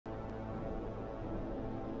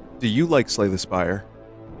Do you like Slay the Spire?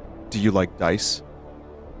 Do you like dice?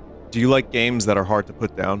 Do you like games that are hard to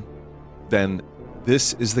put down? Then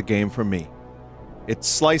this is the game for me. It's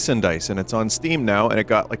Slice and Dice, and it's on Steam now, and it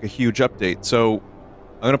got like a huge update, so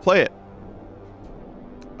I'm gonna play it.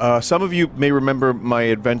 Some of you may remember my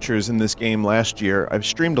adventures in this game last year. I've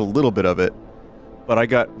streamed a little bit of it, but I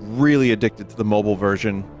got really addicted to the mobile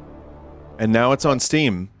version, and now it's on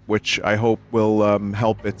Steam, which I hope will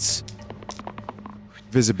help its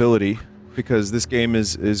visibility, because this game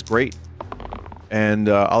is great, and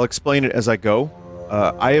I'll explain it as I go.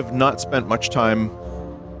 I have not spent much time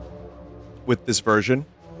with this version.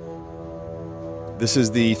 This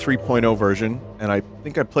is the 3.0 version, and I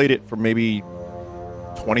think I played it for maybe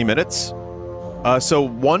 20 minutes. So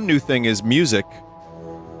one new thing is music,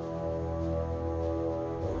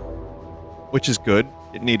 which is good.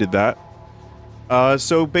 It needed that.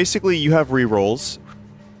 So basically you have rerolls,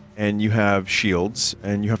 and you have shields,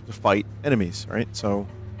 and you have to fight enemies, right? So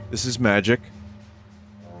this is magic.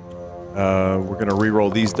 We're gonna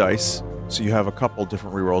reroll these dice, so you have a couple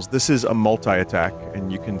different rerolls. This is a multi-attack,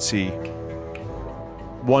 and you can see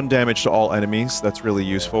 1 damage to all enemies. That's really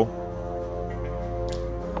useful.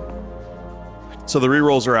 So the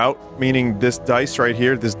rerolls are out, meaning this dice right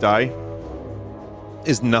here, this die,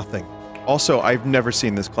 is nothing. Also, I've never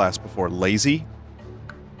seen this class before. Lazy?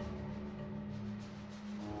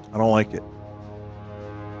 I don't like it.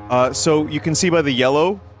 So you can see by the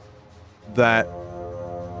yellow that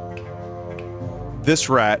this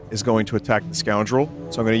rat is going to attack the scoundrel,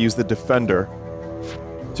 so I'm going to use the defender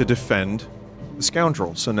to defend the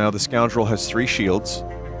scoundrel. So now the scoundrel has 3 shields,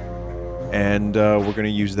 and we're going to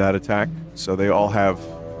use that attack. So they all have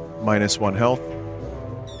 -1 health.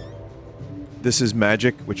 This is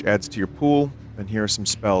magic, which adds to your pool, and here are some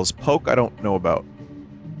spells. Poke, I don't know about.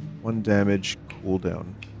 1 damage, cooldown.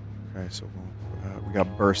 Okay, so we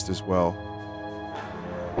got burst as well.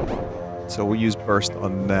 So we'll use burst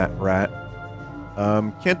on that rat.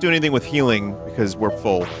 Can't do anything with healing because we're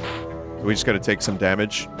full. We just gotta take some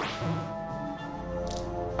damage.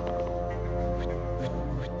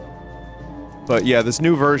 But yeah, this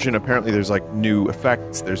new version, apparently there's like new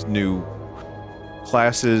effects, there's new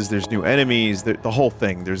classes, there's new enemies, the whole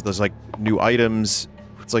thing. There's like new items.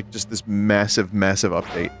 It's like just this massive, massive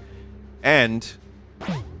update. And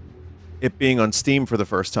it being on Steam for the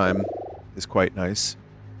first time is quite nice.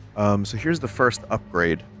 So here's the first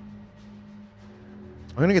upgrade.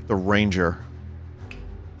 I'm gonna get the Ranger.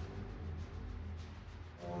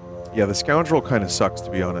 Yeah, the Scoundrel kind of sucks,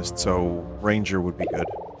 to be honest, so Ranger would be good.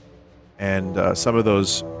 And some of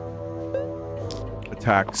those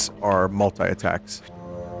attacks are multi-attacks.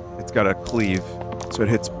 It's got a cleave, so it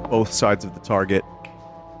hits both sides of the target.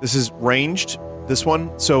 This is ranged, this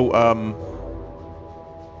one, so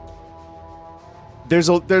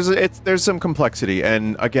there's some complexity,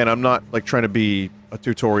 and again, I'm not like trying to be a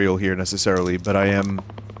tutorial here necessarily, but I am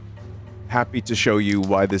happy to show you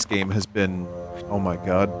why this game has been... Oh my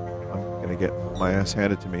god, I'm gonna get my ass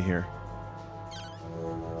handed to me here.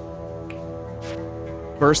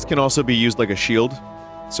 Burst can also be used like a shield,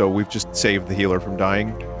 so we've just saved the healer from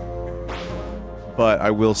dying. But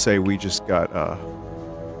I will say we just got,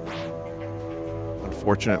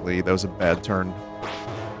 unfortunately, that was a bad turn.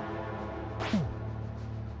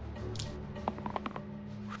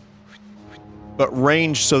 But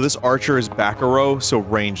ranged, so this archer is back a row, so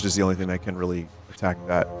ranged is the only thing that can really attack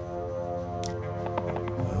that.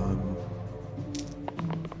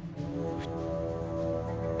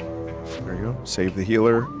 There you go. Save the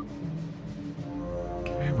healer.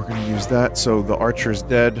 Okay, we're gonna use that, so the archer's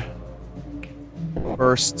dead.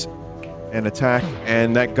 Burst and attack,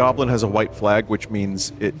 and that goblin has a white flag, which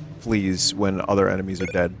means it flees when other enemies are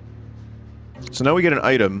dead. So now we get an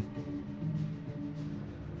item.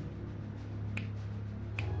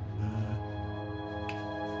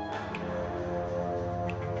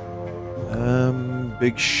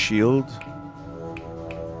 Big shield.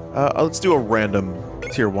 Let's do a random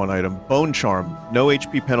tier 1 item. Bone Charm. No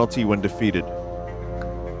HP penalty when defeated.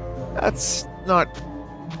 That's not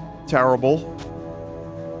terrible.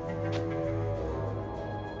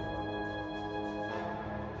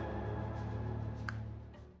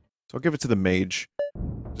 So I'll give it to the mage,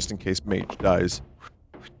 just in case mage dies.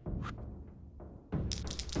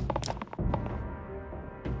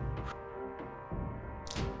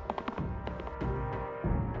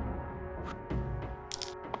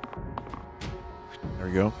 There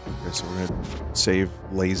we go. Okay, so we're gonna save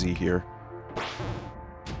lazy here.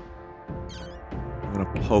 I'm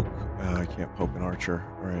gonna poke... I can't poke an archer.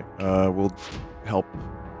 Alright, we'll help.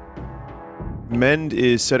 Mend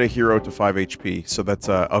is set a hero to 5 HP, so that's,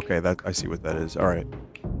 okay, that I see what that is. Alright.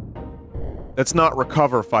 That's not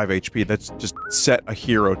recover 5 HP, that's just set a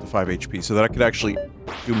hero to 5 HP, so that I could actually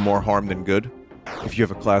do more harm than good if you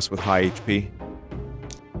have a class with high HP.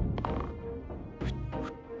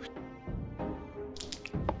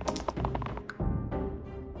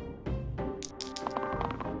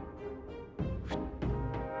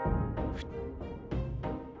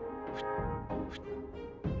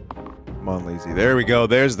 Come on, Lazy. There we go.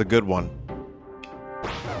 There's the good one.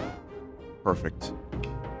 Perfect.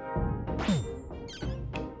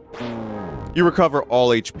 You recover all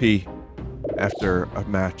HP after a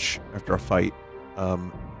match, after a fight,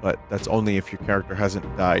 but that's only if your character hasn't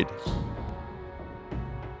died.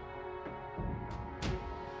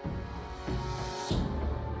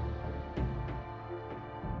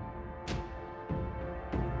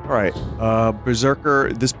 Alright,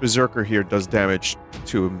 Berserker, this Berserker here does damage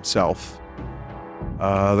to himself.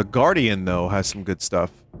 The Guardian, though, has some good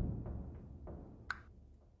stuff.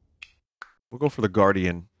 We'll go for the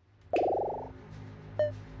Guardian.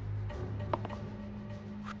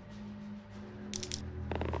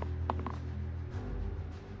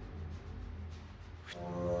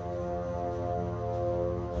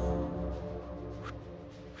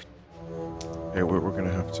 Okay, we're gonna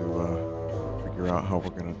have to figure out how we're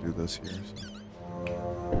gonna do this here. So.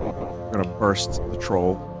 We're gonna burst the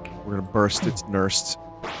troll. We're gonna burst its nurse,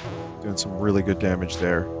 doing some really good damage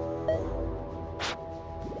there.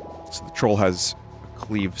 So the troll has a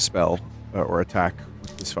cleave spell, or attack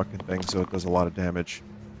with this fucking thing, so it does a lot of damage.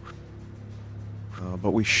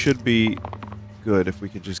 But we should be good if we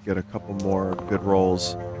could just get a couple more good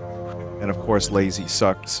rolls. And of course, Lazy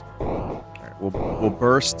sucks. Alright, we'll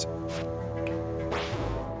burst.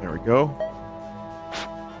 There we go.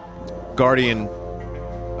 Guardian.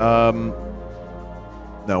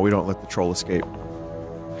 No, we don't let the troll escape.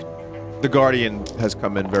 The Guardian has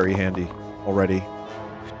come in very handy already.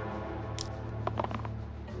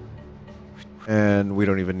 And we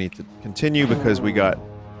don't even need to continue because we got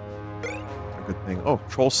a good thing. Oh,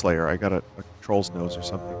 Troll Slayer. I got a troll's nose or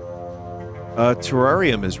something.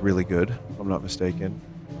 Terrarium is really good, if I'm not mistaken.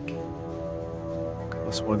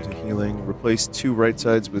 +1 to healing. Replace 2 right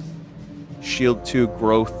sides with shield 2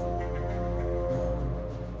 growth.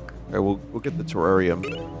 Okay, we'll get the Terrarium,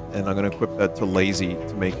 and I'm gonna equip that to Lazy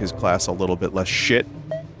to make his class a little bit less shit.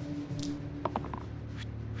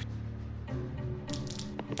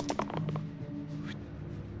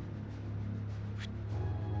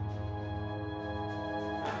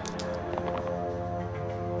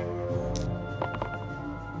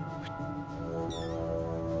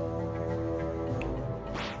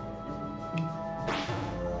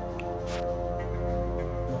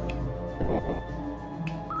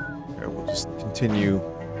 Continue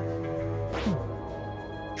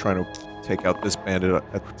trying to take out this bandit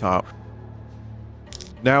at the top.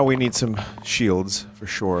 Now we need some shields, for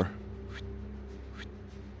sure.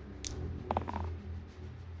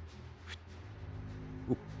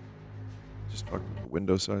 Oop. Just fucked with the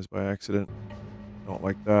window size by accident. Don't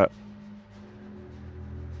like that.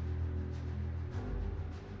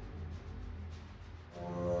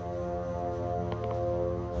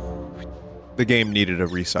 The game needed a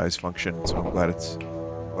resize function, so I'm glad it's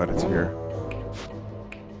here.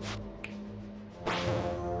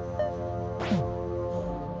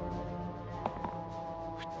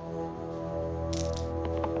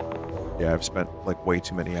 Yeah, I've spent like way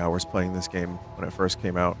too many hours playing this game when it first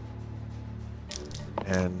came out.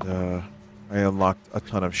 And I unlocked a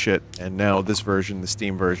ton of shit, and now this version, the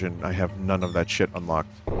Steam version, I have none of that shit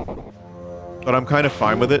unlocked. But I'm kind of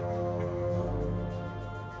fine with it.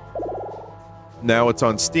 Now it's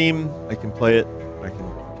on Steam, I can play it, I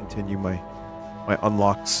can continue my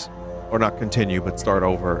unlocks, or not continue, but start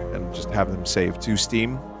over and just have them save to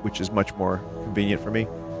Steam, which is much more convenient for me.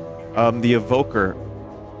 The Evoker,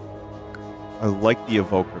 I like the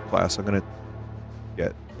Evoker class. I'm gonna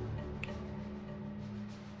get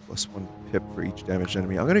 +1 pip for each damaged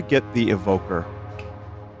enemy. I'm gonna get the Evoker.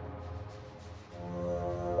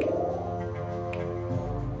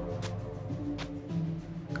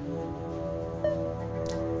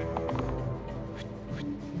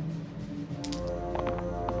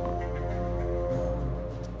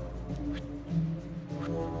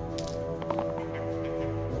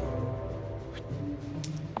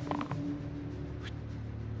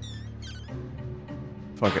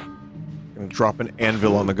 Fuck it. I'm gonna drop an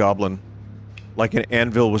anvil on the goblin. Like an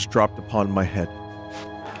anvil was dropped upon my head.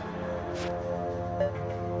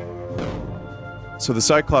 So the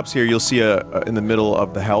Cyclops here, you'll see in the middle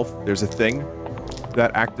of the health, there's a thing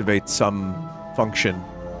that activates some function.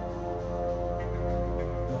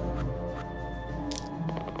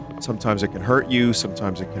 Sometimes it can hurt you,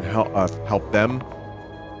 sometimes it can help them.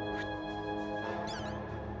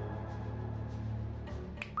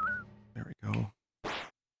 There we go.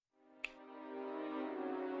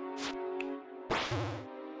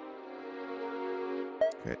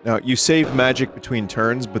 Okay, now you save magic between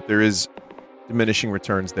turns, but there is diminishing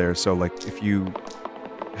returns there, so like if you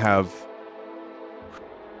have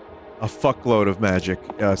a fuckload of magic,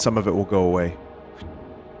 some of it will go away.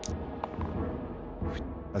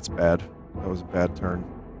 That's bad. That was a bad turn.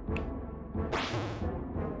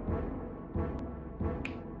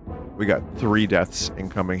 We got 3 deaths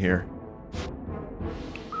incoming here.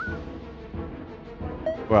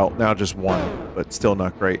 Well, now just 1, but still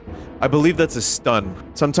not great. I believe that's a stun.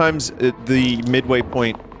 Sometimes the midway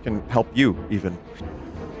point can help you, even.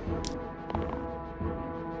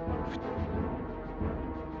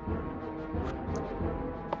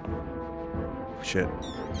 Shit.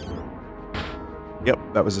 Yep,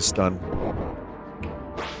 that was a stun.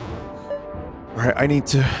 Alright, I need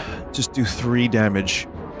to just do 3 damage.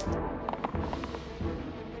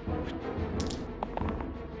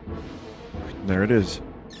 And there it is.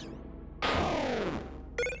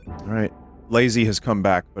 Alright. Lazy has come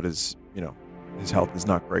back, but his, you know, his health is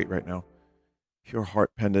not great right now. Pure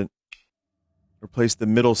Heart Pendant. Replace the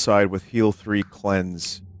middle side with Heal 3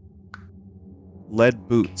 Cleanse. Lead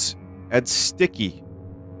Boots. Add Sticky.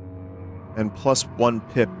 And plus 1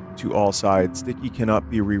 pip to all sides. Sticky cannot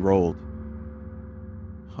be re-rolled.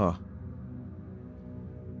 Huh.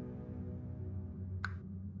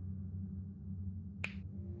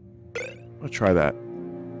 I'll try that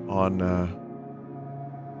on a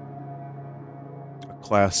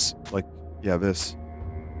class like, yeah, this.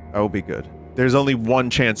 That will be good. There's only 1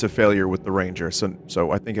 chance of failure with the Ranger,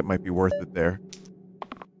 so I think it might be worth it there.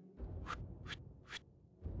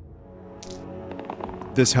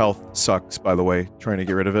 This health sucks, by the way, trying to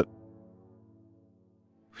get rid of it.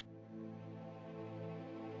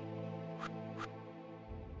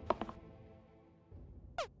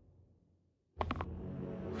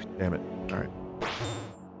 Damn it. Alright.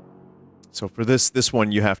 So for this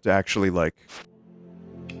one, you have to actually, like...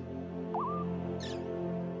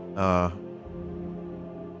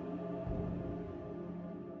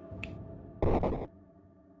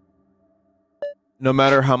 no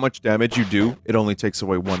matter how much damage you do, it only takes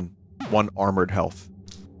away one armored health.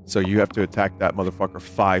 So you have to attack that motherfucker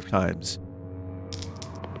 5 times.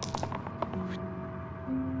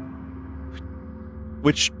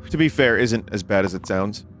 Which, to be fair, isn't as bad as it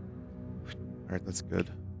sounds. Alright, that's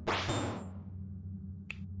good.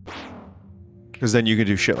 Because then you can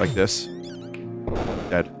do shit like this.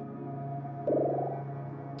 Dead.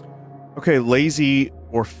 Okay, Lazy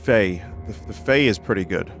or Fey. The Fey is pretty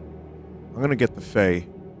good. I'm gonna get the Fey.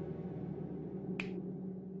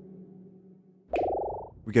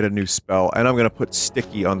 We get a new spell, and I'm gonna put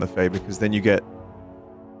Sticky on the Fey, because then you get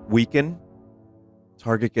Weaken.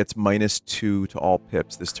 Target gets -2 to all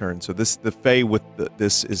pips this turn. So the Fey with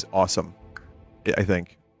this is awesome. I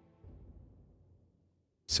think.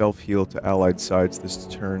 Self-heal to allied sides this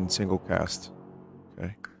turn, single cast.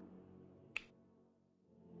 Okay.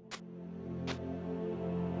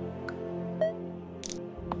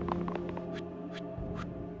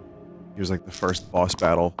 Here's like the first boss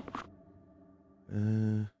battle.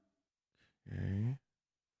 Okay.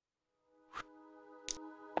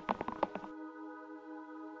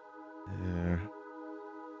 There.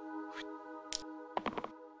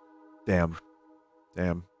 Damn.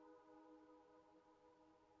 Damn.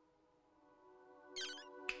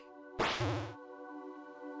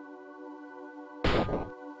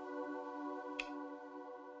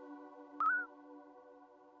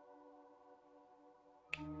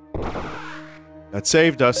 That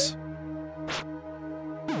saved us.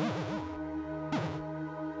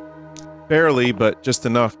 Barely, but just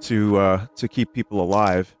enough to keep people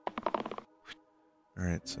alive.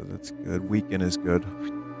 Alright, so that's good. Weaken is good.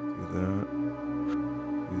 Do that.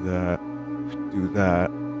 Do that. Do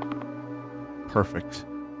that. Perfect.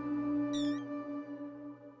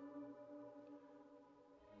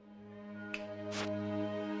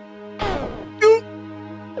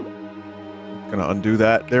 Gonna undo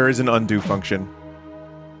that. There is an undo function.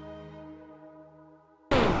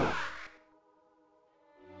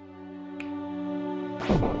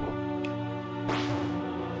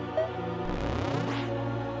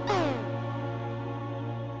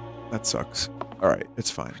 That sucks. All right, it's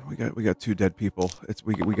fine. We got 2 dead people.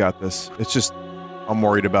 We got this. It's just I'm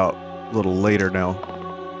worried about a little later now.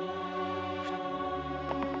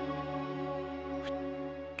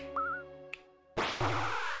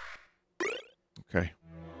 Okay.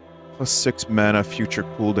 +6 mana future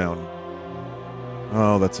cooldown.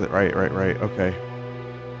 Oh, that's it. Right. Okay.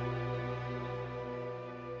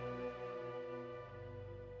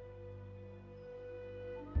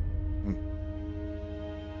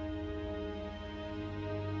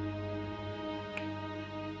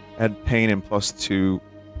 Add pain and +2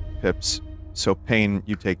 pips. So pain,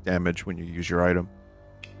 you take damage when you use your item.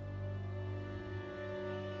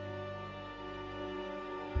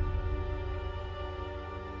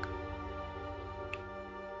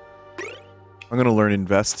 I'm gonna learn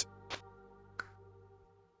invest.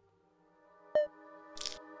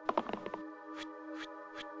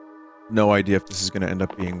 No idea if this is gonna end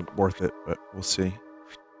up being worth it, but we'll see.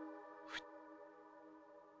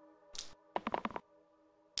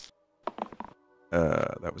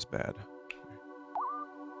 That was bad.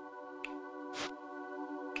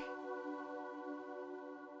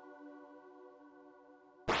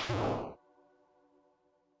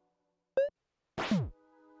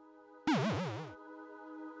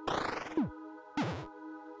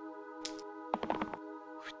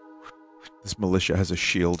 This militia has a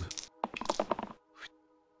shield.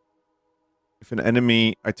 If an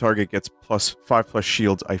enemy I target gets +5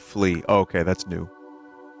 shields, I flee. Oh, okay, that's new.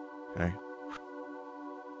 Okay.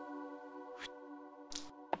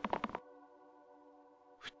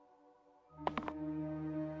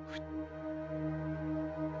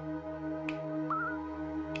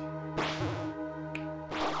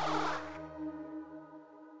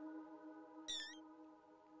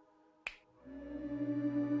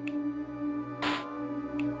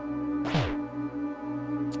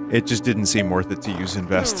 It just didn't seem worth it to use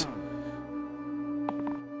invest.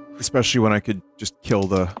 Especially when I could just kill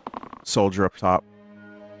the soldier up top.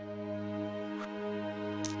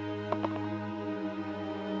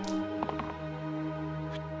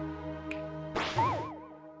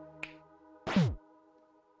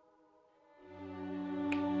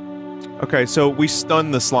 Okay, so we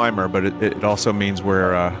stunned the Slimer, but it also means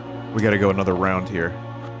we're, we gotta go another round here.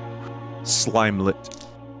 Slimelet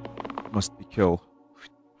must be killed.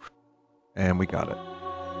 And we got it.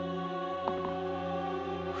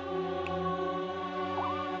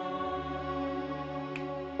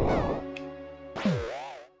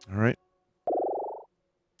 Alright.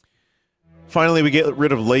 Finally, we get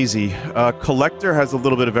rid of Lazy. Collector has a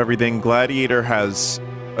little bit of everything. Gladiator is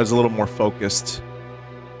a little more focused.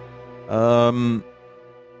 Collector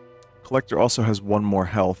also has 1 more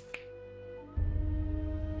health.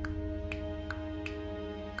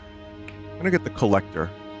 I'm gonna get the Collector.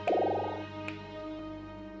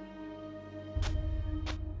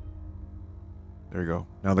 There we go.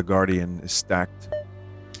 Now the Guardian is stacked.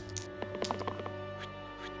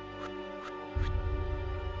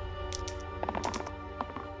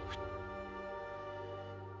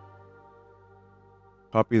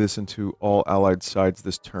 Copy this into all allied sides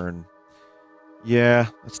this turn. Yeah,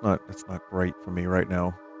 that's not great for me right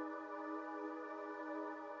now.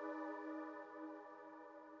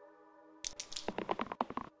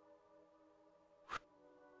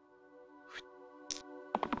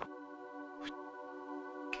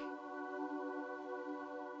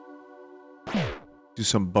 Do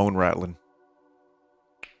some bone rattling.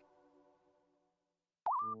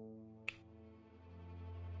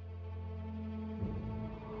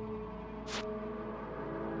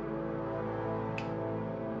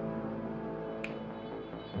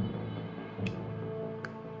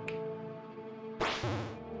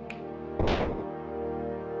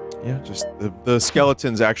 Yeah, just the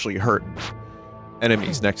skeletons actually hurt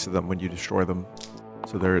enemies next to them when you destroy them,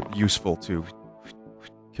 so they're useful to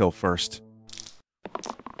kill first.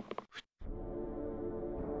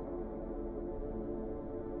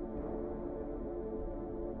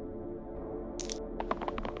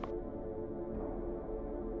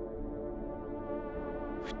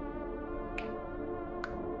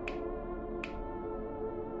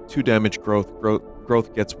 Two damage growth.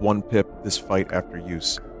 Growth gets 1 pip this fight after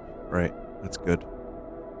use. Right, that's good.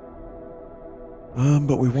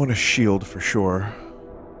 But we want a shield for sure.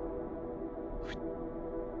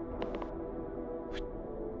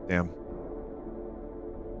 Damn.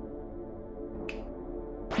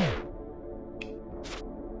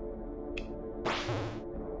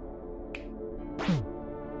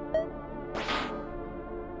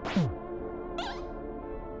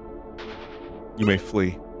 You may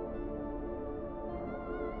flee.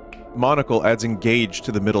 Monocle adds engage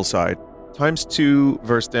to the middle side. ×2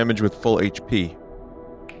 verse damage with full HP.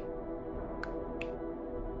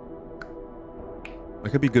 That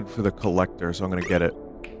could be good for the Collector, so I'm gonna get it.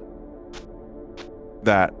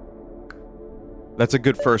 That's a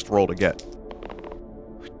good first roll to get.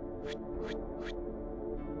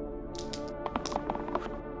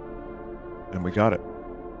 And And we got it.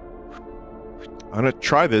 I'm gonna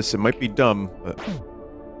try this. It might be dumb, but...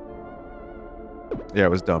 Yeah,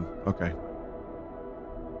 it was dumb. Okay.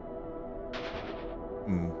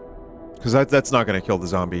 Because that's not gonna kill the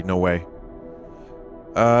zombie. No way.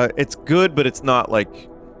 It's good, but it's not, like...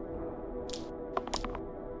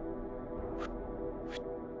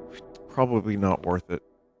 Probably not worth it.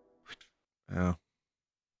 Yeah.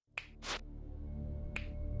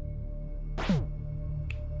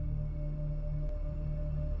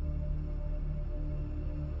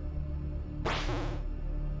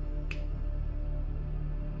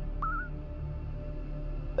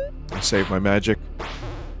 Save my magic.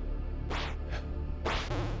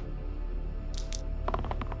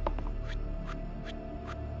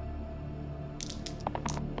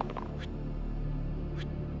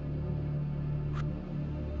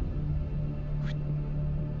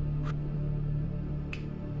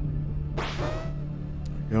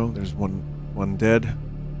 There we go. There's one dead.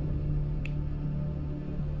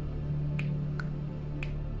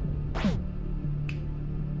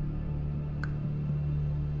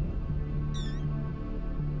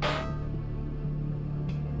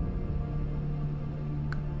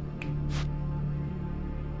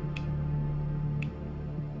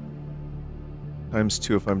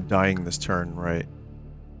 ×2 if I'm dying this turn, right?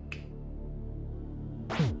 Okay,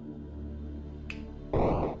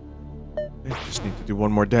 just need to do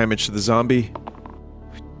one more damage to the zombie.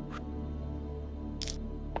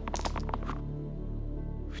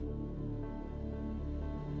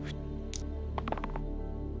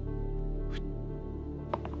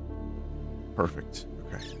 Perfect.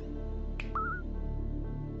 Okay.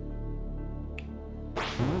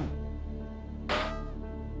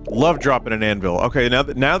 Love dropping an anvil. Okay,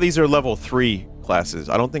 now these are level 3 classes.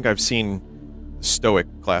 I don't think I've seen the Stoic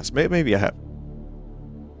class. Maybe I have.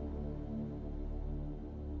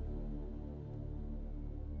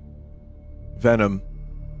 Venom.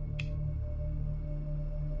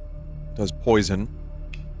 Does poison.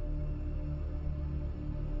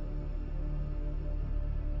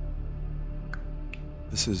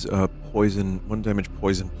 This is poison, 1 damage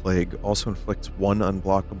poison plague. Also inflicts 1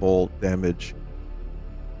 unblockable damage.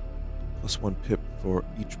 +1 pip for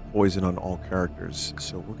each poison on all characters.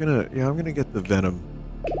 So we're gonna, yeah, I'm gonna get the Venom.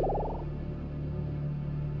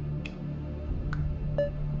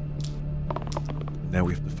 Now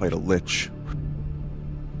we have to fight a Lich.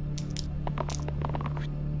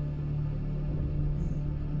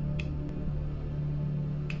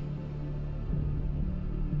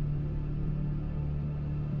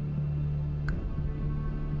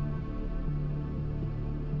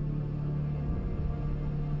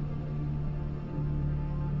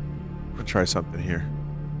 Try something here.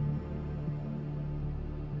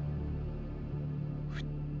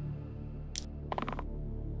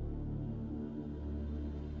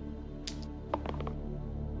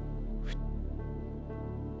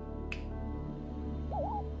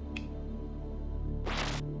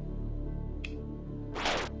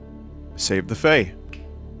 Save the Fae.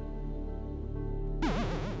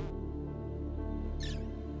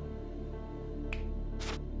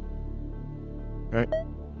 Okay.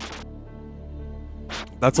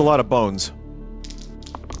 That's a lot of bones.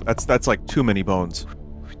 That's like too many bones.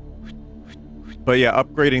 But yeah,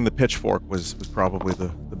 upgrading the pitchfork was probably the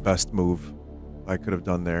best move I could have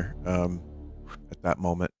done there at that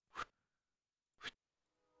moment.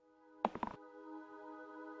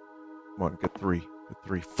 Come on, get 3. Get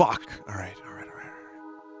 3. Fuck! Alright.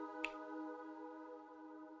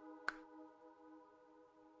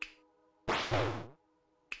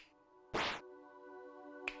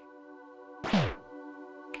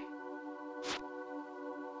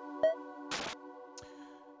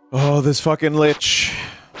 Oh, this fucking Lich.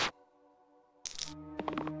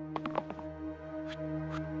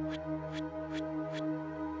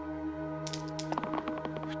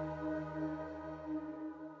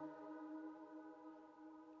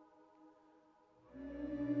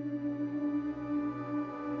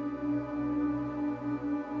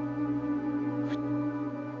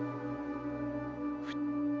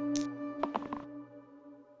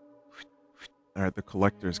 Alright, the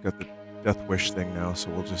Collector's got the Death Wish thing now,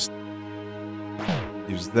 so we'll just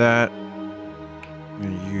use that. I'm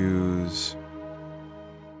gonna use...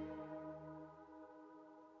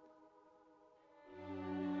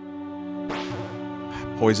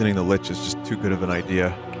 Poisoning the Lich is just too good of an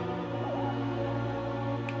idea.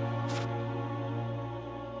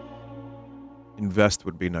 Invest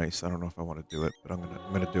would be nice. I don't know if I want to do it, but I'm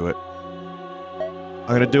gonna do it. I'm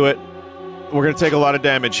gonna do it. We're gonna take a lot of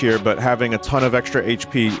damage here, but having a ton of extra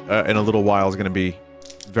HP in a little while is gonna be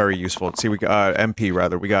very useful. See, we got MP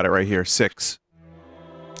rather. We got it right here. 6.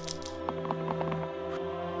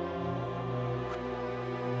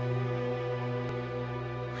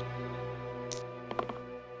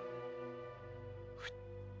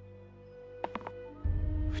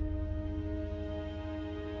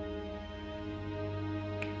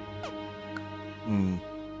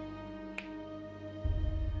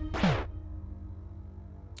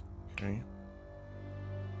 Okay.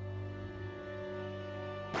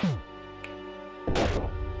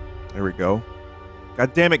 There we go.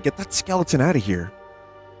 God damn it, get that skeleton out of here.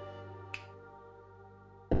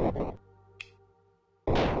 I'm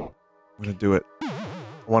gonna do it. I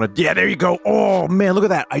wanna- yeah, there you go! Oh, man, look at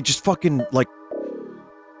that! I just fucking, like,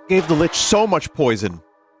 gave the Lich so much poison.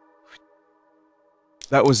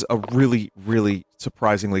 That was a really, really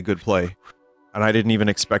surprisingly good play. And I didn't even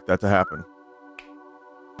expect that to happen.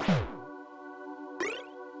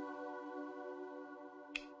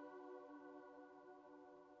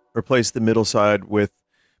 Replace the middle side with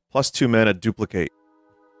 +2 mana duplicate.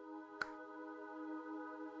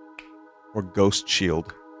 Or ghost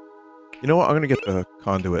shield. You know what? I'm gonna get the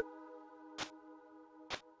conduit.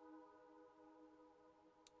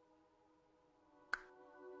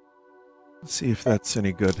 Let's see if that's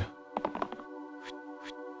any good.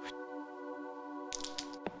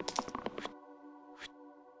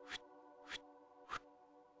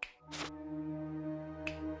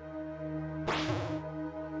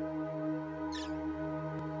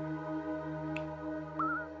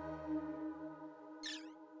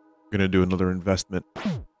 Gonna do another investment.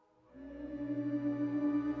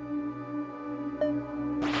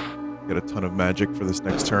 Get a ton of magic for this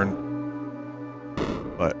next turn.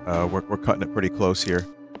 But we're cutting it pretty close here.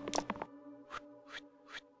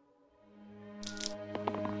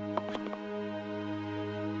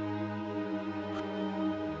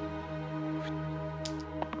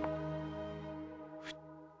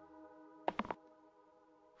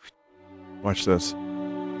 Watch this.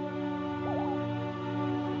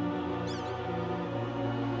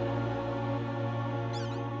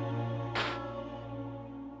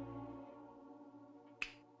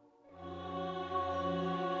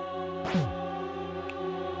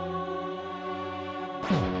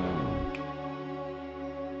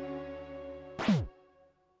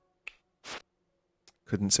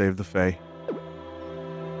 Couldn't save the Fae.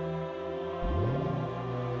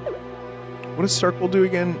 What does Circle do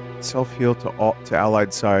again? Self-heal to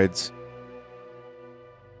allied sides.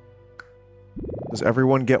 Does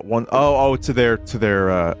everyone get one? Oh, to their,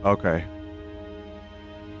 okay.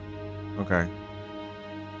 Okay.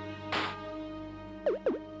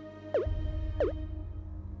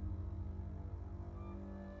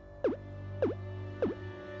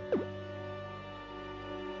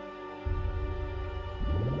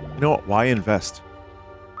 You know what? Why invest?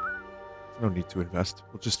 I don't need to invest.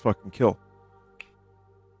 We'll just fucking kill.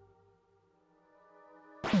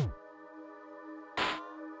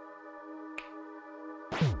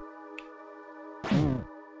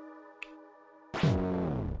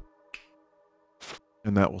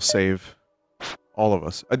 And that will save all of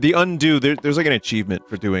us. The undo, there's like an achievement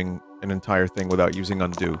for doing an entire thing without using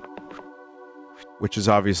undo. Which is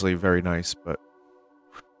obviously very nice, but,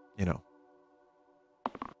 you know.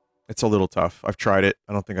 It's a little tough. I've tried it.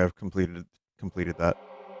 I don't think I've completed that.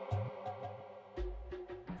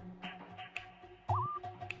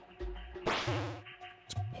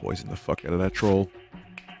 Just poison the fuck out of that troll.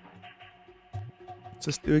 What's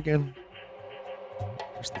this do again?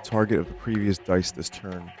 Where's the target of the previous dice this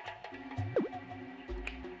turn?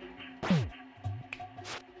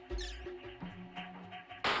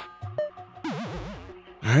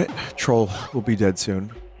 Alright, troll will be dead soon.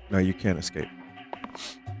 Now you can't escape.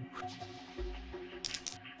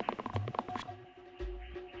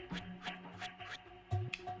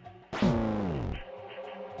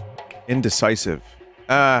 Indecisive.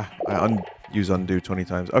 I use undo 20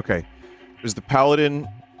 times. Okay. There's the Paladin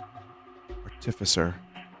Artificer,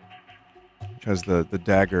 which has the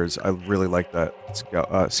daggers. I really like that skill.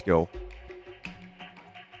 I'll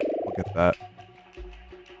get that.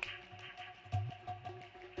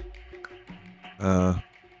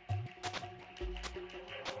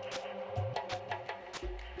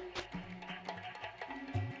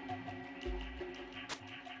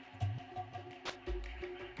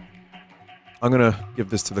 I'm gonna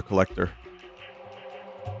give this to the Collector.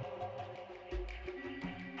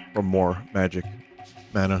 For more magic.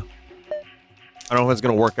 Mana. I don't know if it's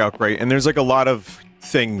gonna work out great. And there's like a lot of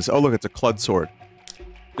things. Oh look, it's a Clud Sword.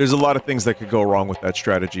 There's a lot of things that could go wrong with that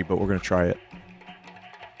strategy, but we're gonna try it.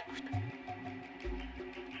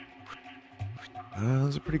 That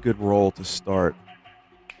was a pretty good roll to start.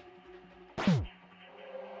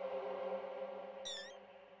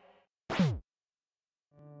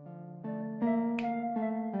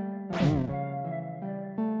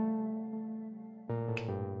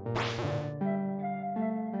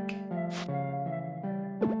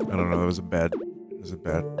 know. That was a bad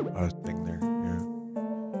thing there. Yeah.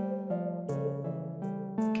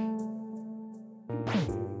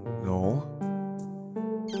 No.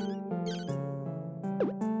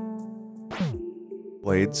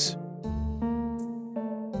 Blades.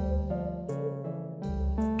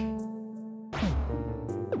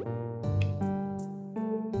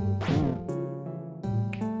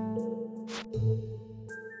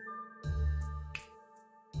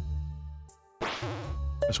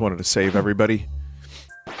 Just wanted to save everybody.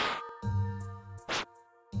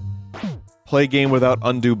 Play game without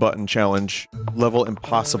undo button challenge. Level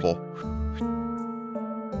impossible.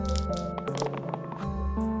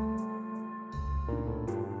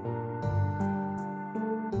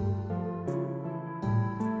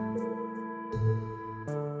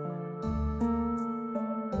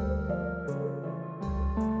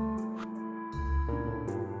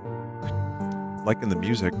 Liking the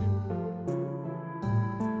music.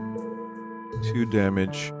 2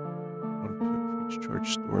 damage. 1 pick for each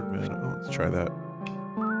charge stored mana. Oh, let's try that.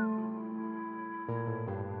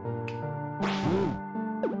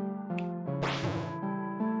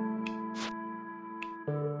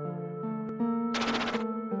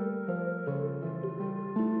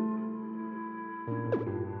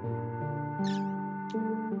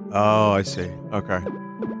 Oh, I see. Okay.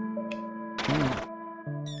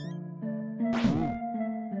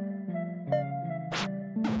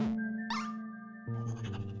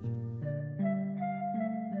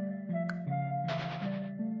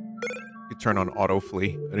 You turn on auto flee.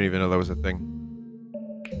 I didn't even know that was a thing.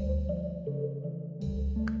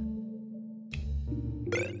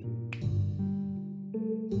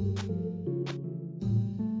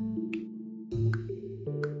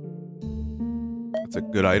 It's a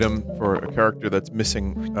good item for a character that's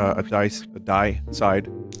missing a die side.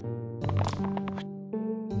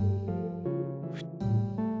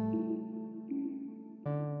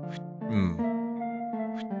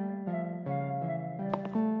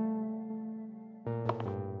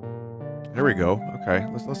 There we go. Okay,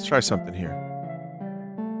 let's try something here.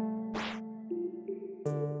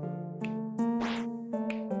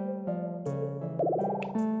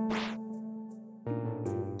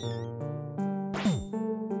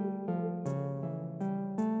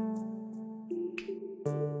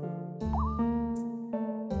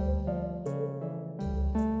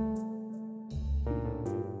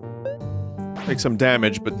 Take some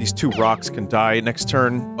damage, but these 2 rocks can die next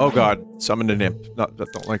turn. Oh god, summon an imp.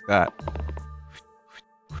 Don't like that.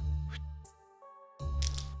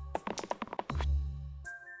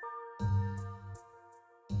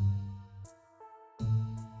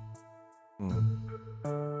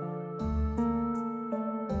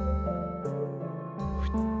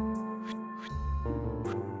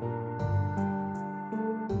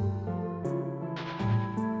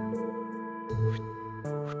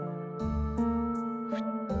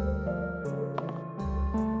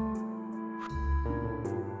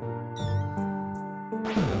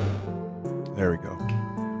 There we go.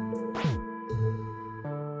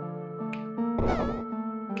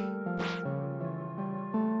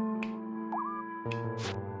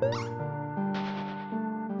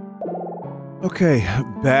 Okay,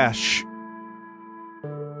 bash.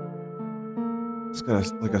 It's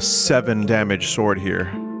got like a 7 damage sword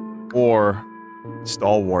here. Or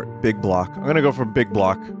stalwart, big block. I'm gonna go for big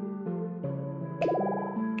block.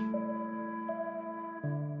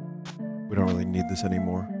 We don't really need this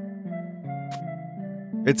anymore.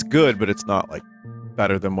 It's good, but it's not, like,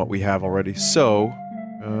 better than what we have already. So,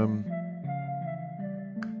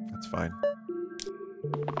 that's fine.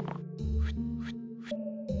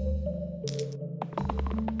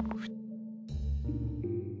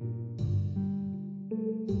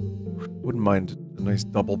 Wouldn't mind a nice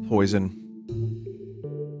double poison.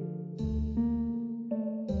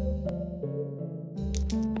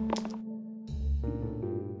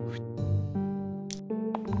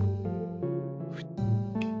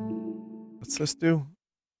 What's this do?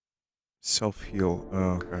 Self-heal.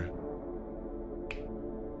 Oh, okay.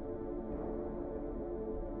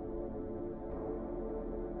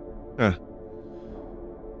 Huh.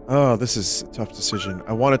 Oh, this is a tough decision.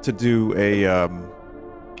 I wanted to do a, yeah,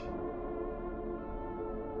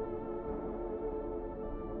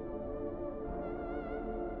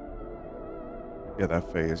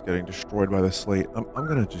 that Fae is getting destroyed by the slate. I'm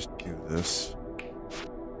gonna just do this.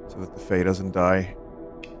 So that the Fae doesn't die.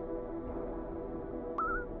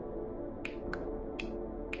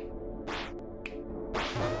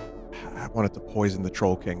 I wanted to poison the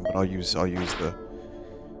Troll King, but I'll use the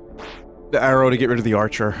arrow to get rid of the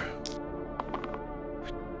archer.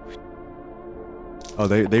 Oh,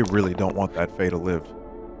 they really don't want that Fae to live.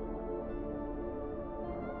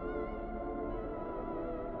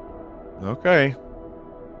 Okay.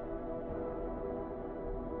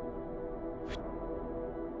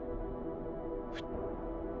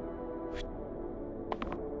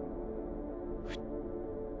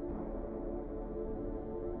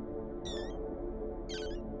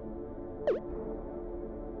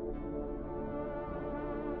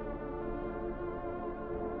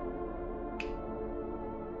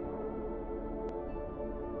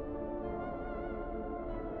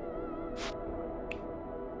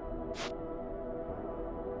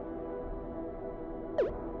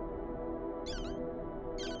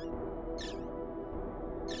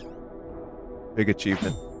 Big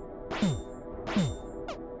achievement.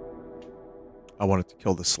 I wanted to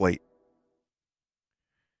kill the slate.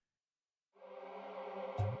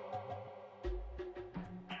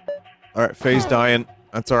 Alright, Faye's dying.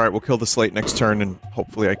 That's alright, we'll kill the slate next turn and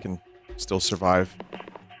hopefully I can still survive.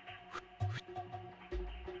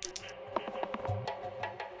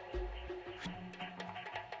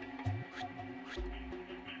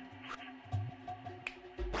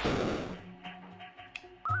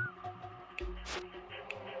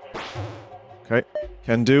 Okay,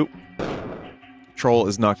 can do. Troll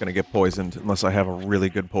is not going to get poisoned unless I have a really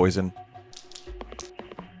good poison.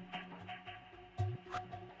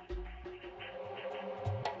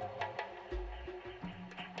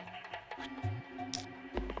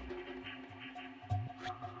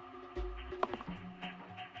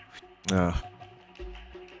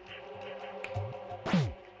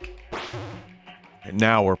 And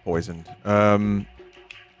now we're poisoned. I'm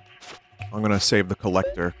gonna save the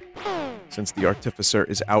collector, since the artificer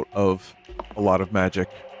is out of a lot of magic.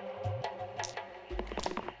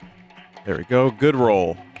 There we go, good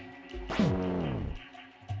roll.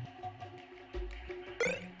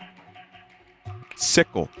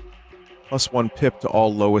 Sickle. +1 pip to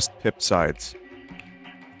all lowest pip sides.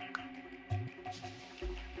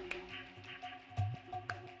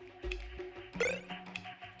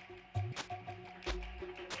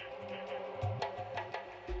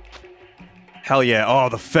 Hell yeah. Oh,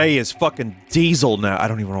 the Fae is fucking diesel now. I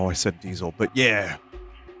don't even know why I said diesel, but yeah.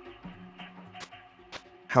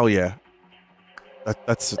 Hell yeah.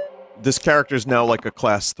 That's... This character is now like a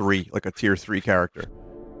class 3, like a tier 3 character.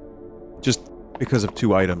 Just because of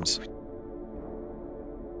 2 items.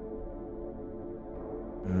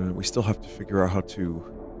 We still have to figure out how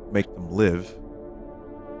to make them live.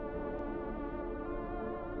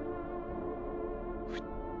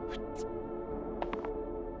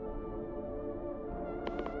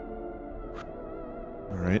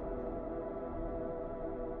 Alright.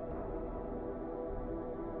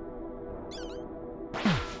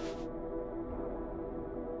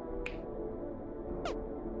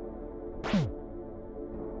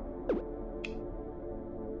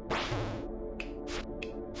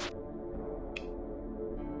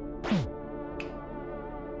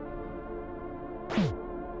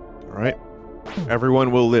 Alright.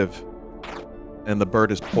 Everyone will live. And the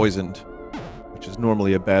bird is poisoned. Which is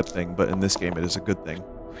normally a bad thing, but in this game it is a good thing.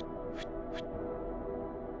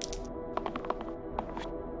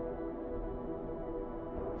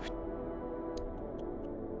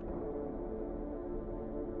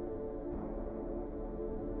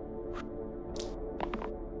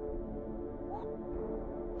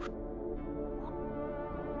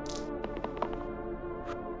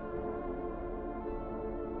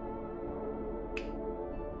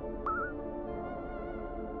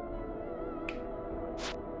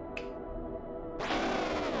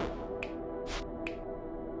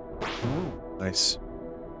 Nice.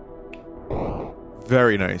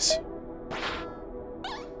 Very nice.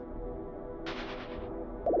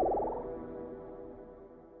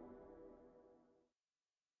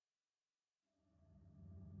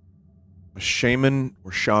 A shaman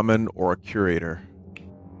or a curator.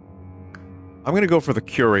 I'm gonna go for the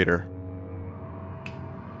curator.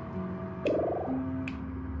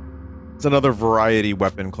 It's another variety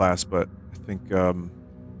weapon class, but I think,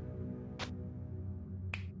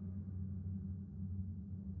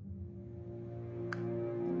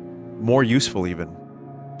 more useful, even.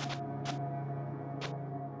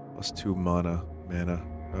 +2 mana.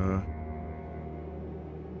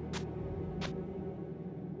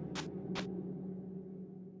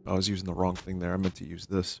 I was using the wrong thing there. I meant to use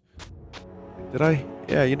this. Did I?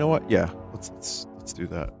 Yeah, you know what? Yeah. Let's do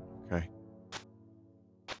that. Okay.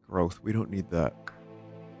 Growth. We don't need that.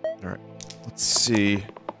 Alright. Let's see.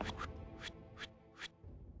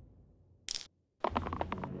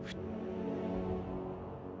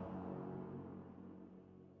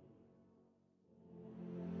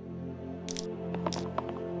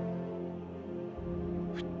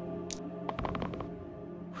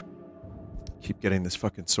 Keep getting this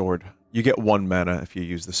fucking sword. You get 1 mana if you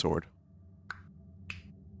use the sword.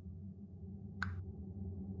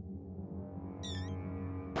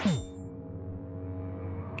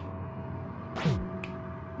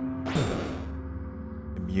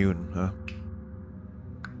 Immune, huh?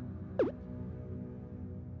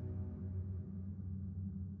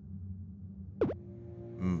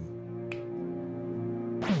 Hmm.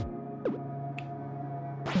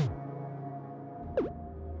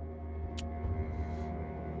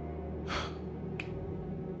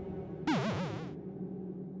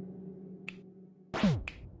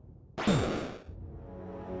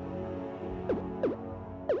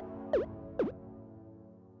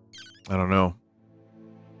 I don't know.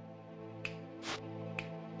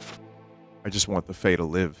 I just want the Fae to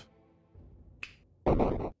live.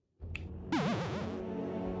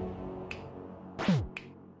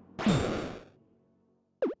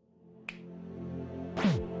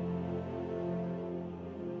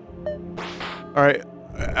 Alright,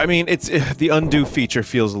 I mean, the undo feature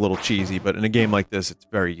feels a little cheesy, but in a game like this, it's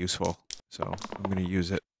very useful. So, I'm gonna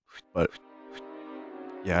use it. But,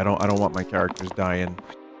 yeah, I don't want my characters dying.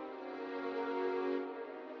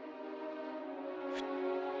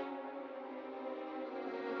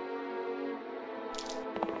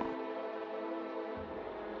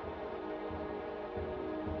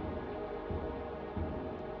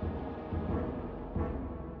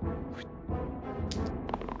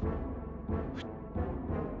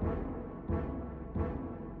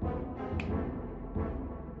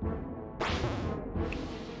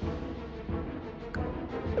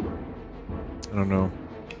 I don't know.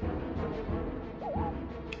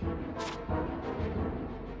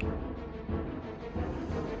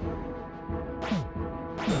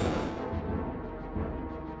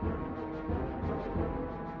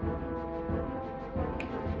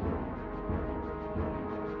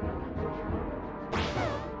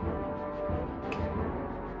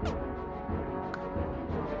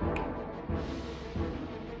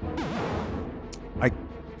 I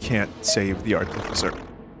can't save the Artificer.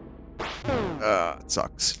 It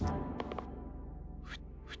sucks.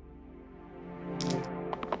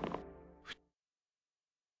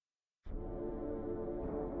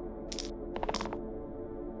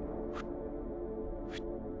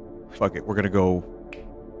 Fuck it, we're gonna go...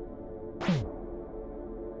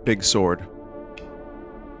 Big sword.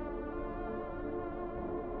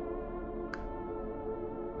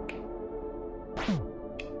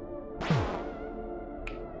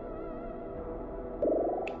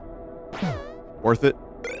 Worth it.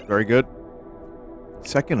 Very good.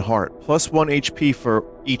 Second heart. Plus 1 HP for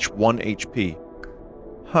each 1 HP.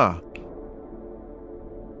 Huh.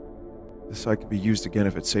 This side can be used again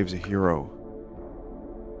if it saves a hero.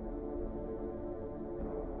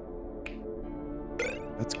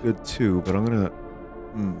 That's good too, but I'm gonna...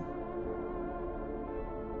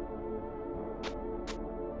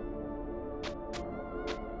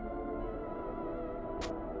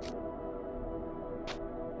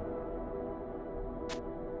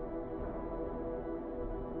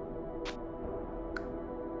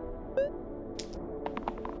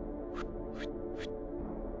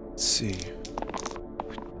 Let's see.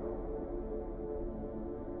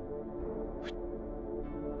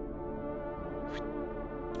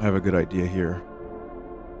 I have a good idea here.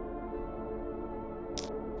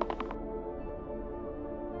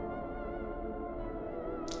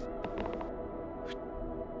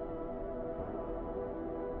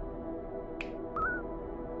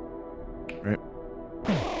 Right.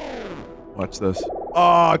 Watch this.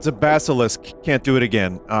 Oh, it's a basilisk. Can't do it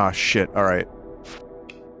again. Ah, shit. All right.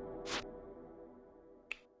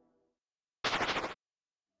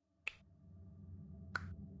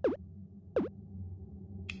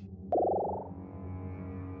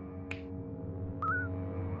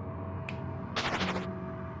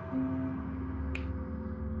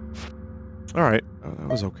 Alright, that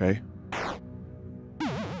was okay.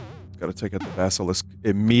 Gotta take out the basilisk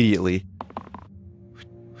immediately.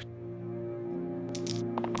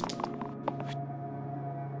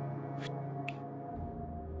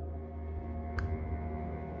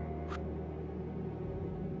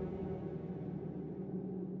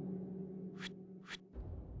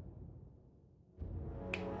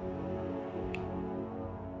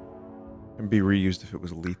 And be reused if it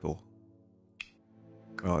was lethal.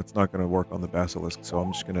 Well, it's not going to work on the basilisk, so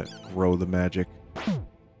I'm just going to grow the magic.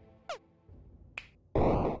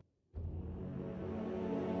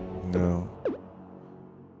 No.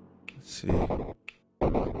 Let's see. Okay.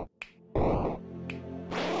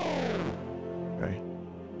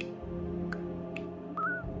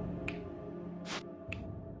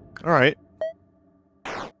 Alright.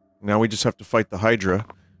 Now we just have to fight the Hydra.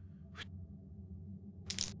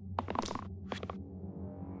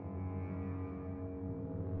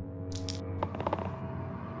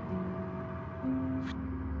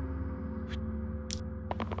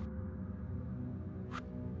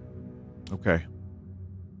 Okay.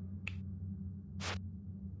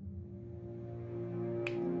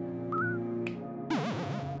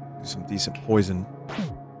 Do some decent poison.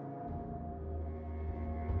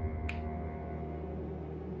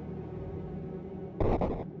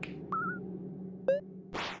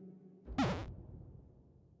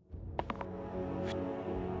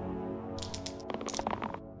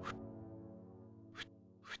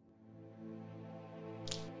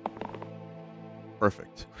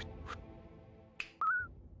 Perfect.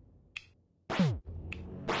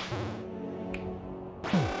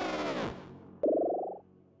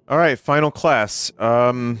 All right, final class.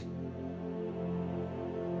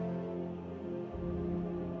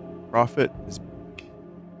 Prophet is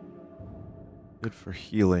good for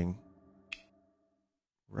healing.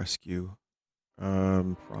 Rescue.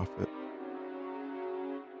 Prophet.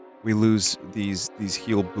 We lose these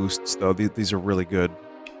heal boosts though. These are really good.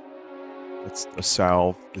 That's a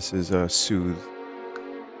salve. This is a soothe.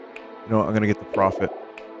 You know what? I'm gonna get the Prophet.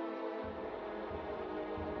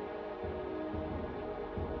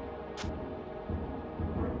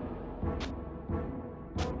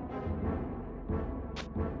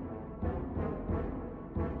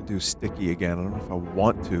 Do sticky again. I don't know if I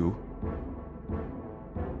want to.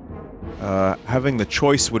 Having the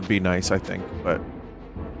choice would be nice, I think, but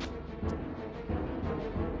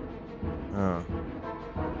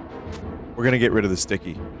we're gonna get rid of the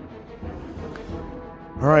sticky.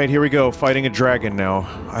 Alright, here we go. Fighting a dragon now.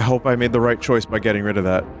 I hope I made the right choice by getting rid of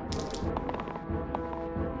that.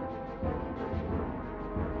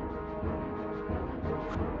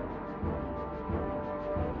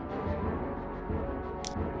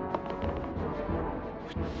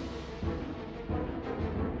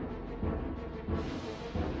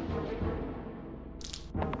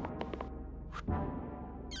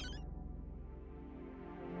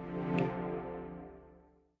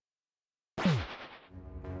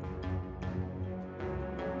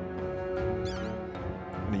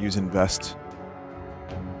 I'm gonna use invest.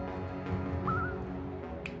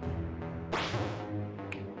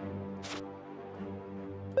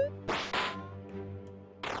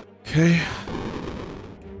 Okay.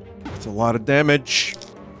 That's a lot of damage.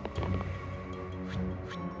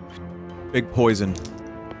 Big poison.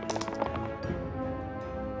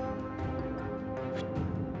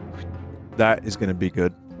 That is gonna be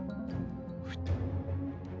good.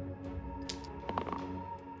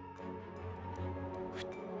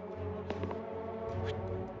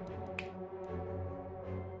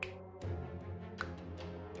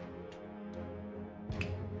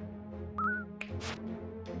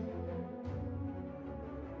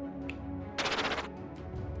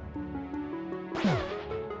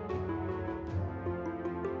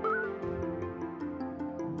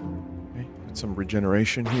 Some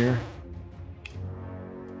regeneration here.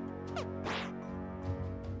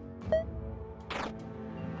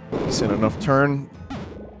 Decent enough turn.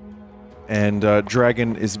 And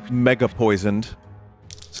dragon is mega poisoned.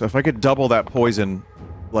 So if I could double that poison,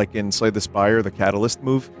 like in Slay the Spire, the catalyst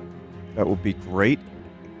move, that would be great.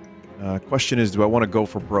 Question is, do I want to go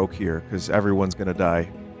for broke here? Because everyone's gonna die.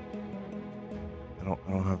 I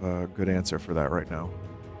don't have a good answer for that right now.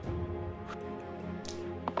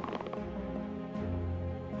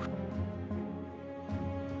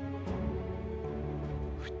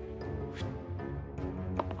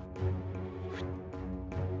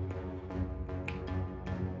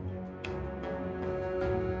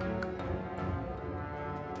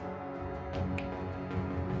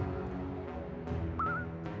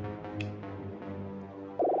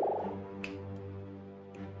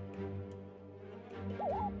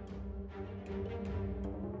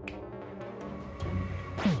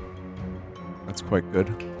 That's quite good.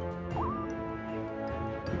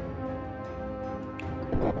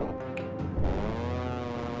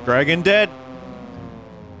 Dragon dead.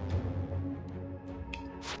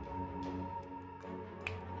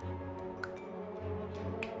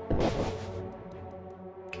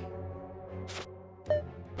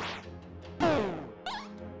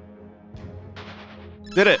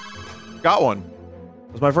 Did it. Got one.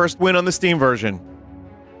 It was my first win on the Steam version.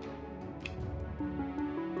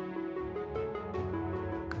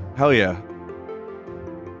 Hell yeah.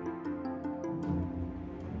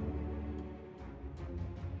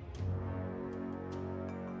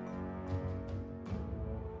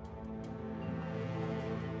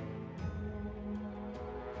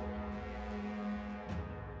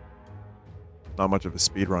 Not much of a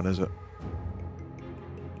speed run, is it?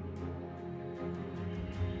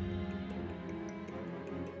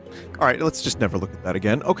 Alright, let's just never look at that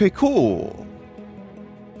again. Okay, cool.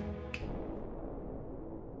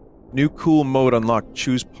 New cool mode unlocked.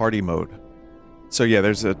 Choose party mode. So yeah,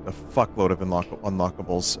 there's a fuckload of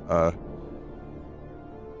unlockables.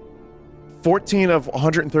 14 of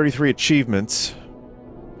 133 achievements.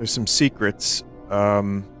 There's some secrets.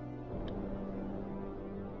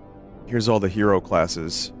 Here's all the hero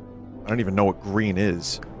classes. I don't even know what green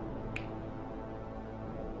is.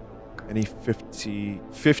 Any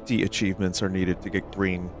 50 achievements are needed to get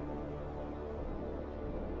green.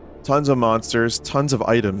 Tons of monsters, tons of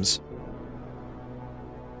items.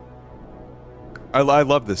 I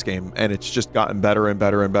love this game, and it's just gotten better and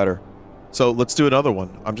better and better. So let's do another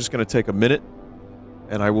one. I'm just gonna take a minute,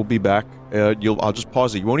 and I will be back. I'll just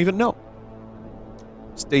pause it. You won't even know.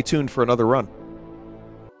 Stay tuned for another run.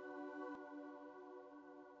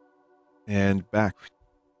 And back.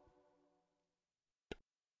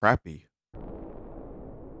 Crappy.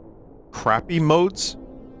 Crappy modes?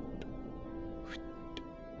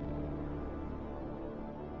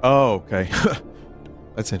 Oh, okay.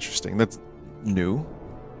 That's interesting. That's new.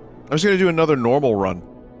 I was gonna do another normal run.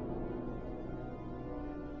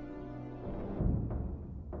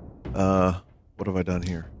 What have I done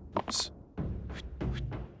here? Oops.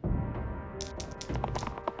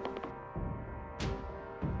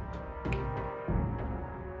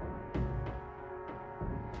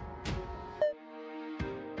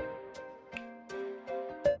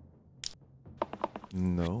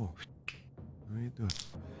 No. What are you doing?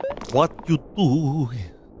 What you do?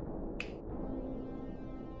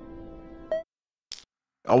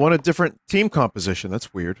 I want a different team composition.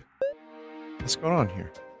 That's weird. What's going on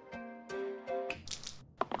here?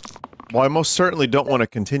 Well, I most certainly don't want to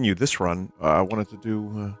continue this run. I wanted to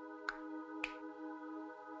do...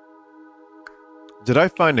 Did I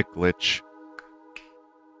find a glitch?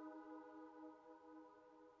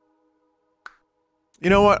 You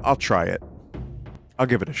know what? I'll try it. I'll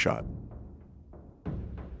give it a shot.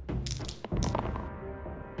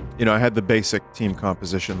 You know, I had the basic team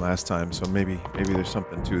composition last time, so maybe there's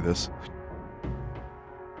something to this.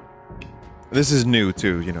 This is new,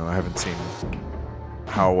 too, you know, I haven't seen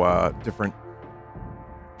how, different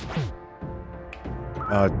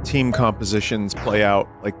team compositions play out,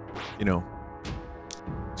 like, you know,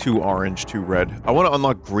 2 orange, 2 red. I want to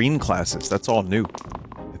unlock green classes, that's all new,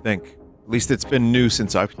 I think. At least it's been new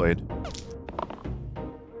since I played.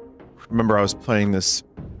 Remember, I was playing this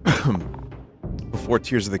before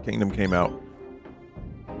Tears of the Kingdom came out.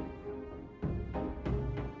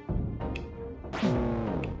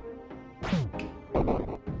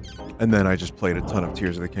 And then I just played a ton of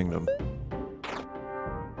Tears of the Kingdom.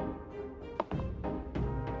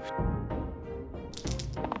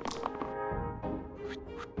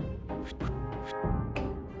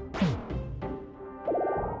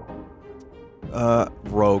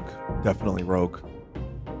 Rogue. Definitely Rogue.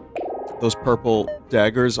 Those purple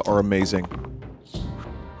daggers are amazing.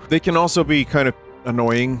 They can also be kind of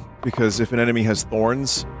annoying, because if an enemy has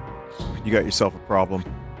thorns, you got yourself a problem.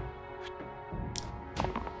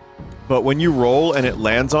 But when you roll and it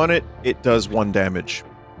lands on it, it does 1 damage.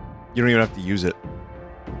 You don't even have to use it.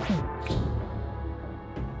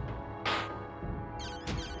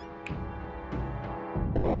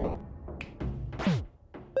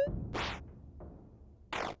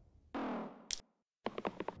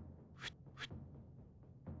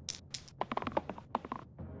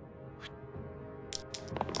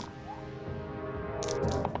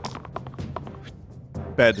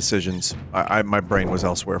 Bad decisions. My brain was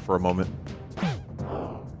elsewhere for a moment.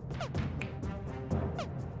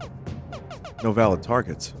 No valid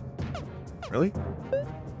targets. Really?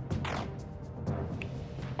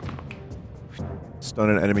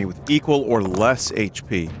 Stun an enemy with equal or less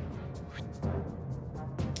HP.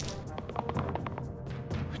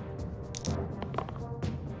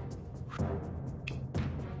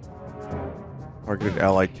 Targeted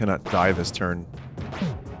ally cannot die this turn.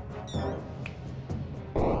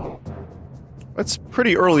 That's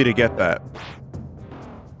pretty early to get that.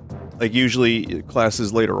 Like, usually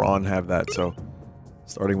classes later on have that, so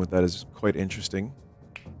starting with that is quite interesting.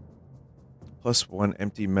 +1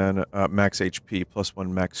 empty mana, max HP, +1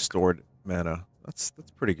 max stored mana. That's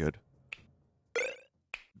pretty good.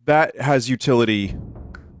 That has utility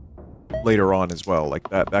later on as well. Like,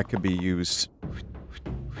 that could be used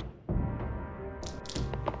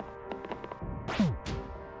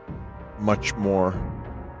much more.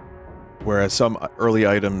 Whereas some early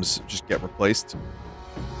items just get replaced.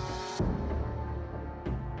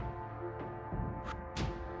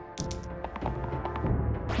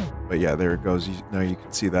 But yeah, there it goes. Now you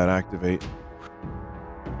can see that activate.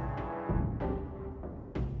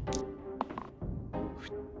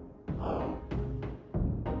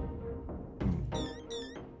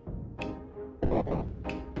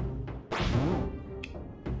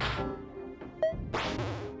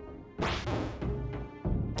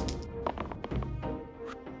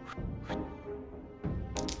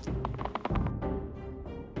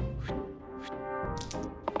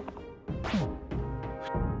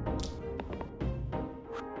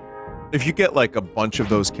 If you get like a bunch of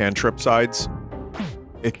those cantrip sides,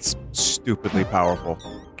 it's stupidly powerful.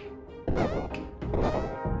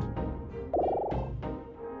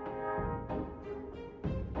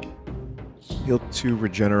 Heal 2,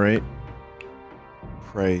 regenerate.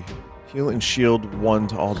 Pray. Heal and shield 1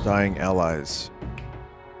 to all dying allies.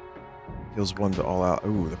 Heals 1 to all out.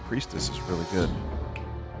 Ooh, the priestess is really good.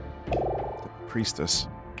 The priestess.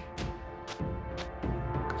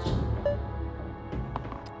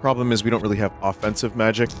 Problem is we don't really have offensive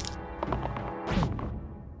magic.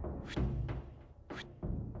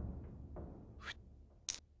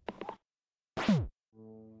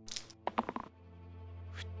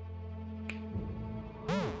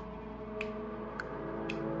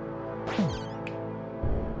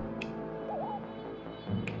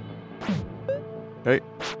 Okay.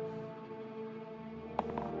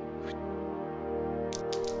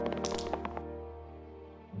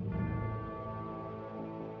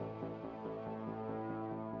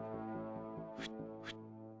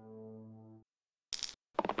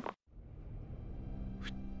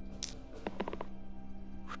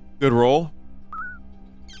 Good roll.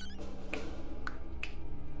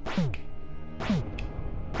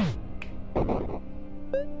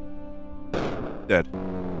 Dead.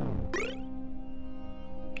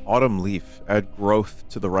 Autumn leaf. Add growth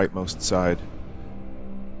to the rightmost side.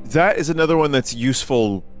 That is another one that's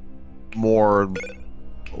useful more...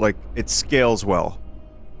 like, it scales well.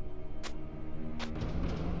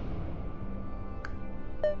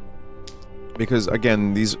 Because,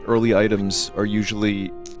 again, these early items are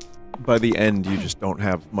usually... by the end, you just don't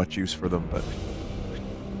have much use for them, but...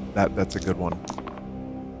 that's a good one.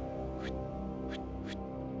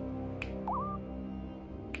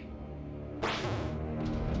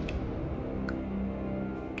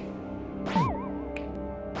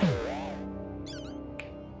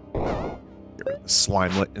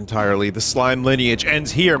 Slime entirely. The slime lineage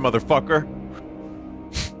ends here, motherfucker!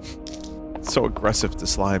 So aggressive to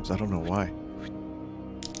slimes, I don't know why.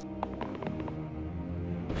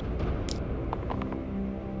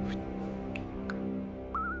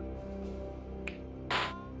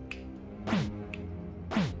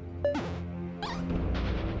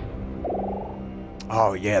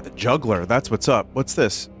 Oh yeah, the juggler, that's what's up. What's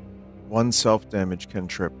this? 1 self-damage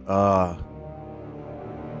cantrip. Alright.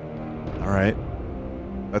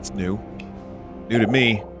 That's new. New to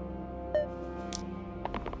me.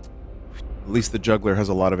 At least the juggler has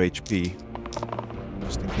a lot of HP.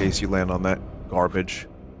 Just in case you land on that garbage.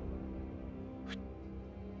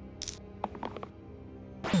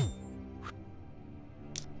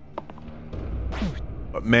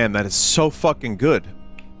 But man, that is so fucking good.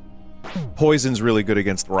 Poison's really good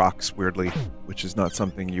against rocks, weirdly. Which is not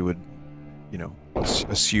something you would, you know,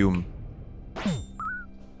 assume.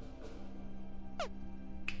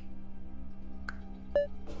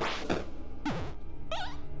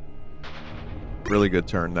 Really good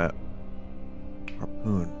turn, that.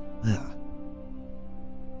 Harpoon. Yeah.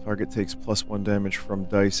 Target takes +1 damage from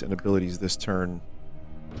dice and abilities this turn.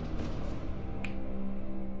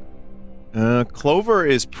 Clover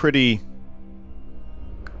is pretty...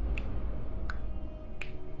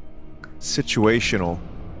 situational.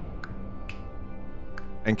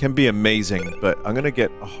 And can be amazing, but I'm gonna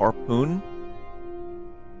get a harpoon.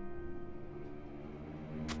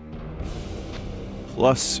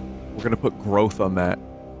 Plus... we're gonna put growth on that,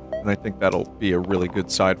 and I think that'll be a really good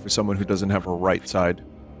side for someone who doesn't have a right side.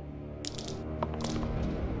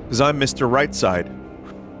 Because I'm Mr. Right Side.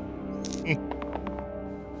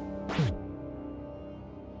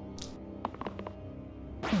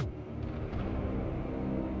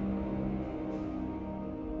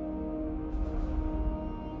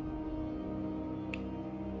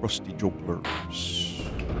 Rusty jugglers.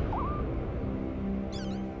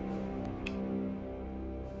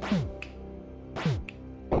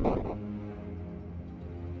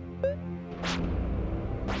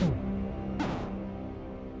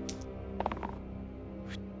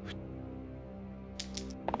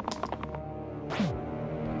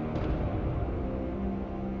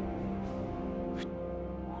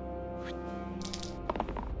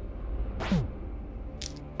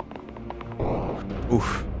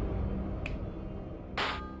 Oof.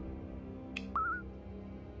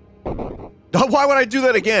 Why would I do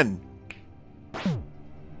that again?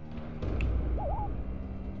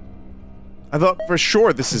 I thought for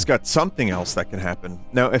sure this has got something else that can happen.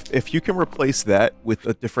 Now, if you can replace that with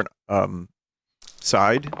a different,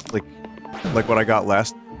 side, like what I got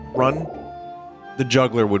last run, the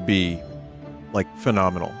juggler would be, like,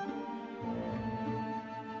 phenomenal.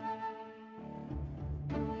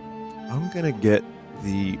 I'm gonna get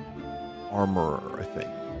the armorer, I think.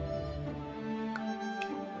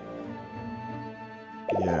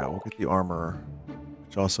 Yeah, we'll get the armor,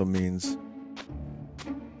 which also means...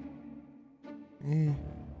 yeah,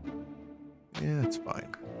 it's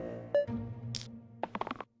fine.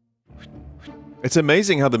 It's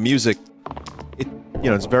amazing how the music,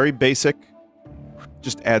 it's very basic,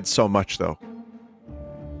 just adds so much, though.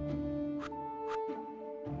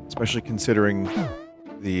 Especially considering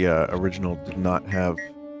the original did not have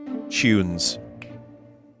tunes.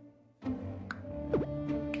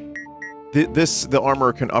 The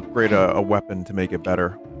armor can upgrade a weapon to make it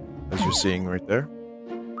better, as you're seeing right there.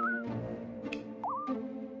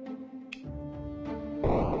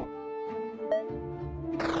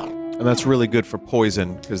 And that's really good for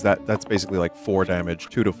poison, because that's basically like 4 damage,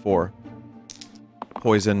 2 to 4.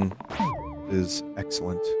 Poison is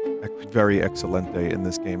excellent. Very excelente in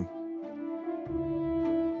this game.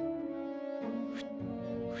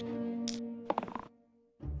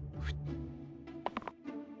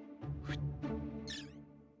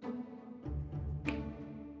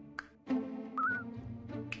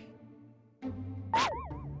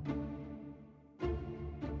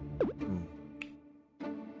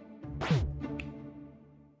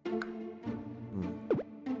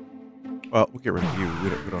 Well, we'll get rid of you.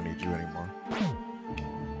 We don't need you anymore.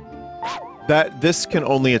 This can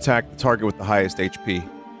only attack the target with the highest HP.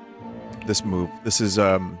 This move. This is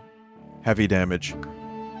heavy damage.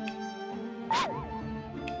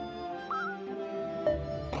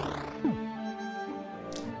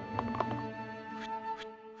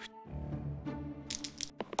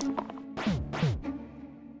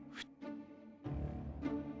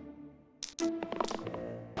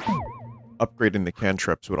 Upgrading the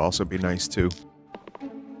cantrips would also be nice, too.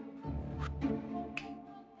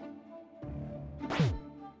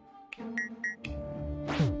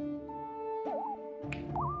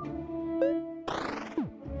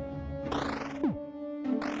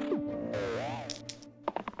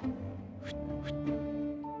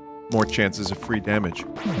 More chances of free damage.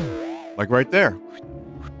 Like right there.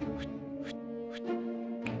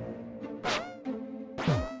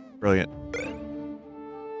 Brilliant.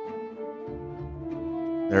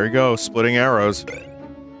 There we go, splitting arrows.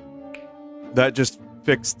 That just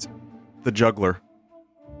fixed the juggler.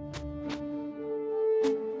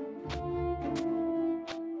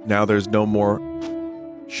 Now there's no more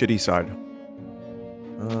shitty side.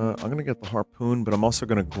 I'm gonna get the harpoon, but I'm also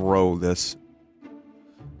gonna grow this. I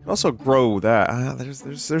can also grow that.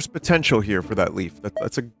 There's potential here for that leaf.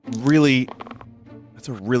 That's a really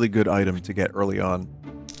good item to get early on.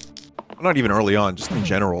 Not even early on, just in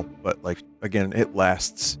general, but like, again, it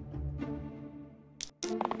lasts.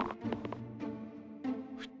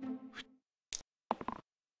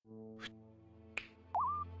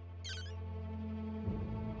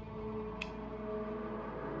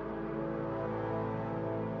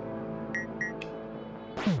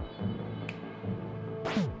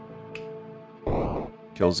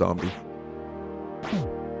 Kill zombie.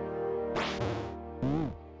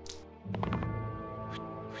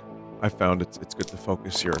 I found it's good to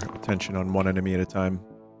focus your attention on one enemy at a time.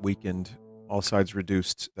 Weakened, all sides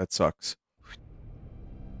reduced. That sucks.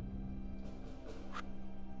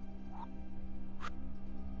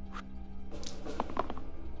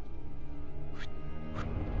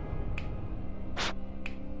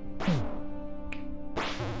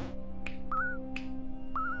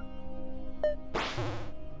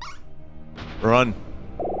 Run.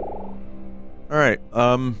 Alright,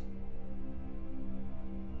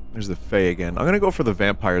 there's the Fae again. I'm gonna go for the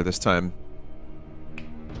vampire this time.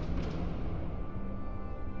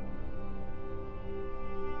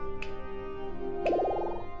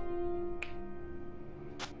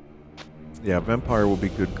 Yeah, vampire will be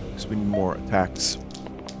good because we need more attacks.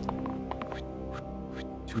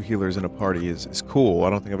 2 healers in a party is cool. I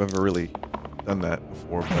don't think I've ever really done that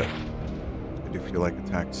before, but I do feel like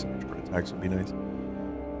attacks would be nice.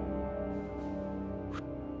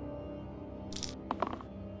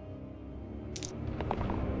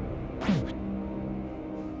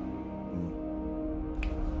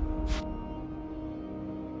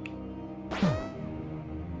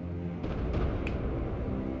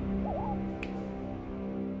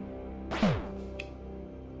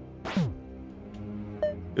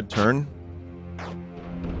 Good turn.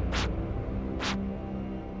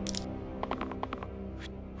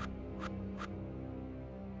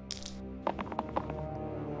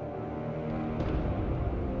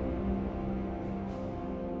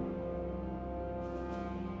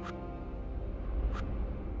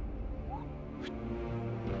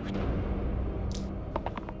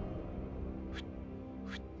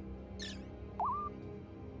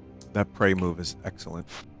 That prey move is excellent.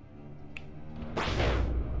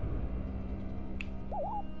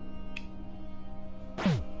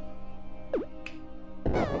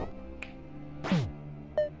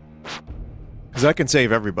 Because that can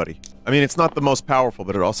save everybody. I mean, it's not the most powerful,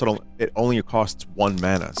 but it only costs 1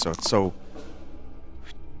 mana, so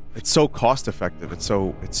it's so cost effective. It's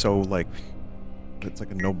so like it's like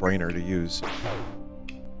a no-brainer to use.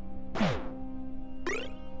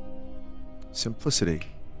 Simplicity.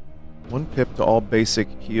 1 pip to all basic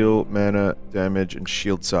heal, mana, damage, and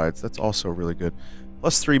shield sides. That's also really good.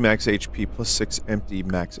 +3 max HP, +6 empty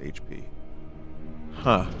max HP.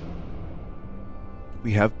 Huh.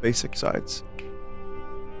 We have basic sides.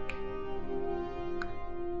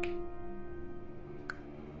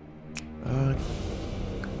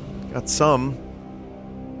 Got some.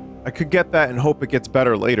 I could get that and hope it gets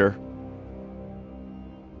better later.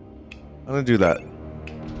 I'm gonna do that.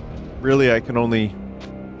 Really, I can only...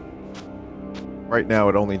 Right now,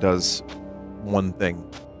 it only does 1 thing.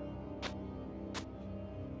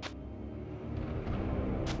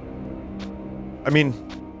 I mean,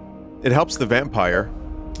 it helps the vampire.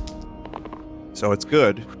 So it's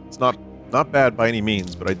good. It's not bad by any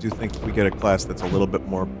means, but I do think if we get a class that's a little bit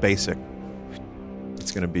more basic,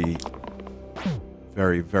 it's gonna be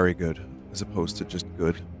very, very good, as opposed to just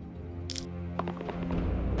good.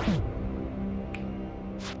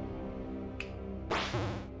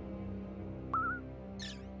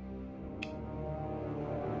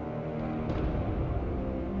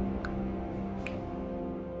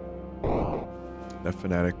 That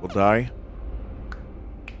fanatic will die.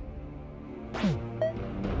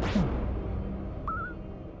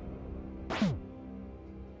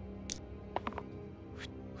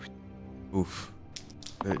 Oof.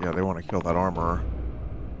 Yeah, they want to kill that armorer.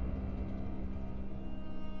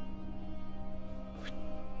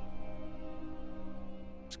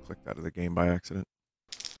 Just clicked out of the game by accident.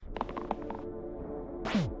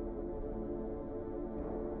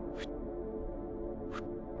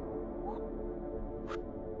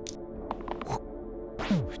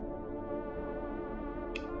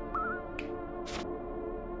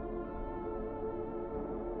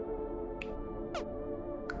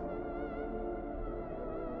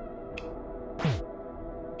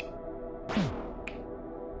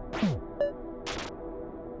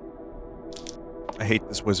 I hate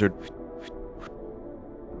this wizard.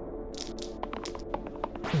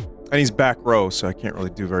 And he's back row, so I can't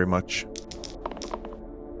really do very much.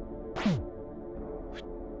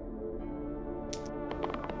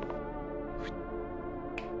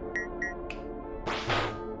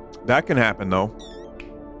 That can happen, though.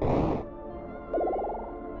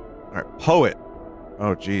 Alright, poet.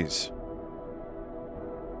 Oh, jeez.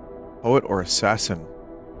 Poet or assassin?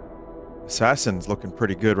 Assassin's looking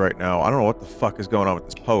pretty good right now. I don't know what the fuck is going on with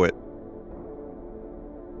this poet.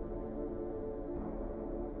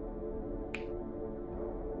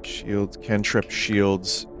 Shields, cantrip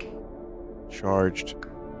shields. Charged.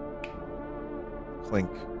 Clink.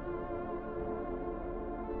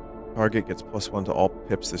 Target gets +1 to all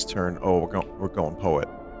pips this turn. Oh, we're going poet.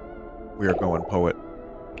 We are going poet.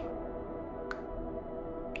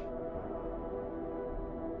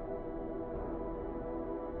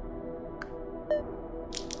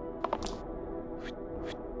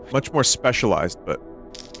 Much more specialized, but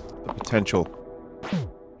the potential.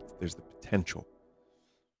 There's the potential.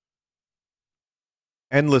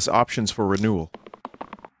 Endless options for renewal.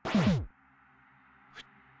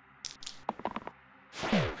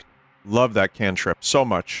 Love that cantrip so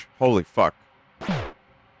much. Holy fuck.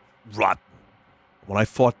 Rotten. When I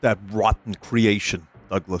fought that rotten creation,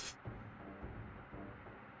 Douglas.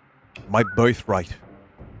 My birthright.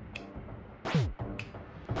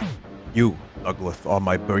 You, Douglas, are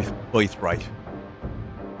my birthright.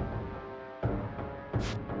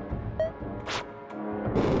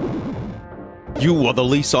 You are the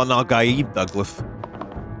lease on our Gaib, Douglas.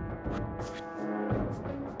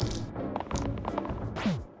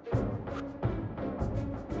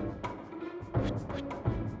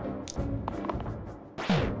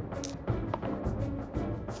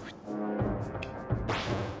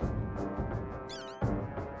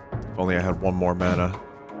 If only I had 1 more mana.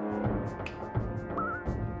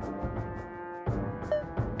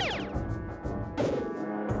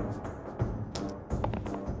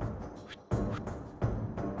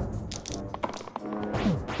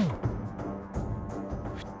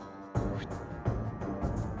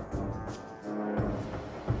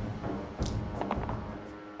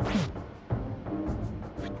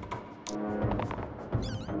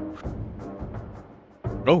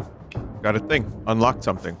 Oh, got a thing. Unlocked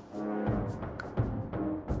something.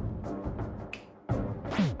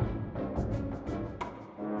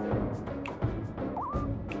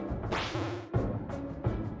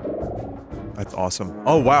 That's awesome.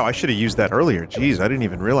 Oh, wow, I should have used that earlier. Jeez, I didn't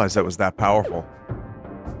even realize that was that powerful.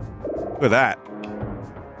 Look at that.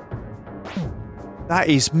 That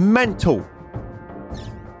is mental.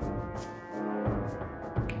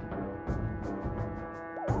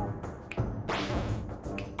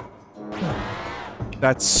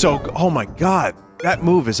 That's so good. Oh my god. That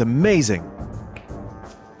move is amazing.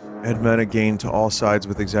 Add mana gain to all sides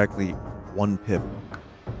with exactly 1 pip.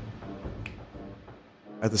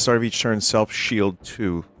 At the start of each turn, self-shield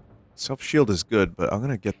 2. Self-shield is good, but I'm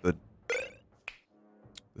gonna get the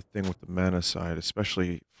thing with the mana side,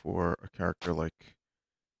 especially for a character like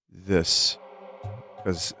this.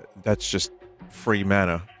 Because that's just free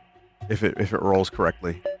mana if it rolls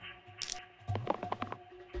correctly.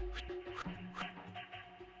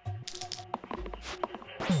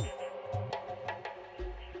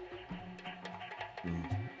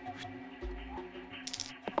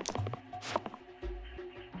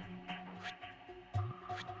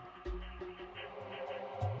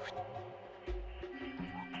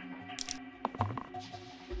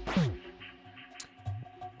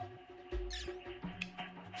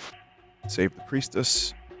 Save the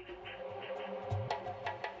priestess.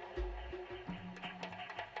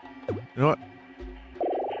 You know what?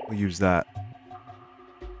 We'll use that.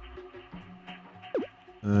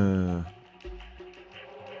 Yeah,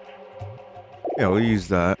 we'll use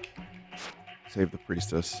that. Save the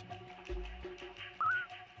priestess.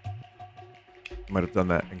 Might have done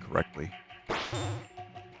that incorrectly.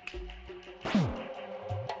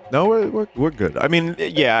 No, we're good. I mean,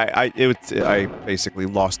 yeah, I basically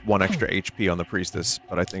lost 1 extra HP on the priestess,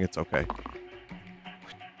 but I think it's okay.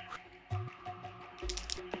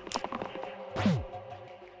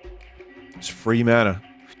 It's free mana.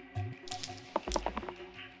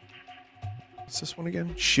 What's this one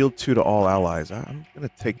again? Shield 2 to all allies. I'm gonna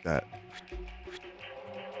take that.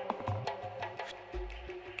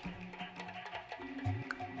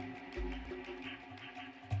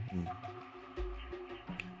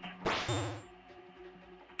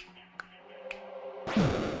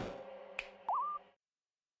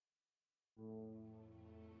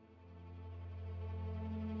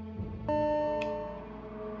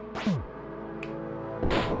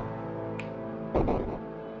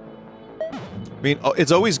 I mean,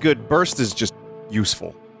 it's always good. Burst is just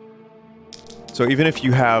useful. So even if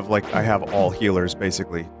you have, like, I have all healers,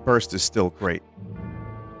 basically, Burst is still great.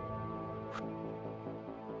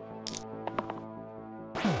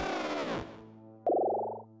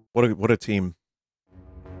 What a team.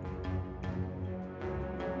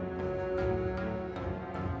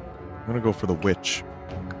 I'm gonna go for the witch.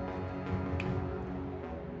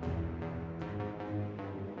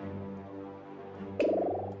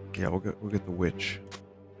 Yeah, we'll get the witch.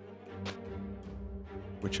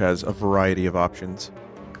 Which has a variety of options.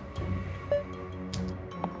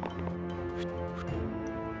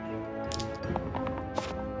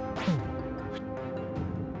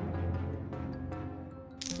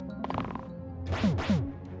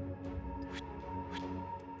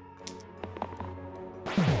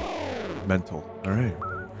 Mental. All right.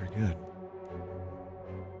 Very good.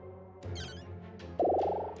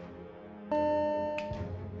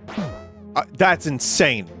 That's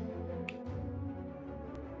insane.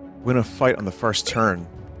 Win a fight on the first turn.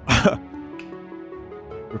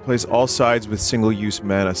 Replace all sides with single-use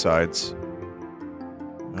mana sides.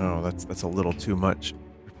 Oh, that's a little too much.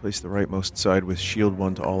 Replace the rightmost side with shield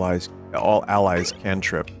 1 to all allies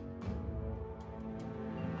cantrip.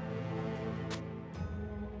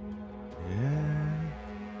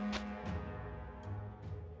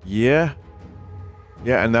 Yeah.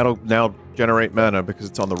 Yeah, and that'll now generate mana because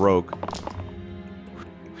it's on the rogue.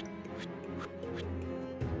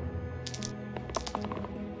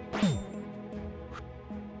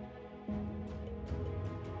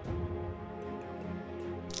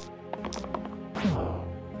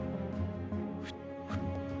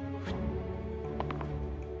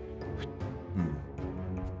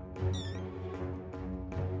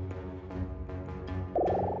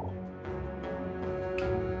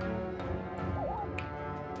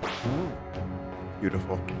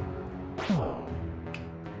 Beautiful.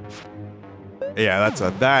 Yeah,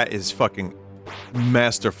 that is fucking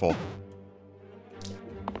masterful.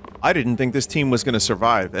 I didn't think this team was gonna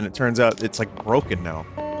survive, and it turns out it's like broken now.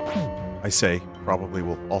 I say, probably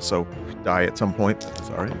will also die at some point.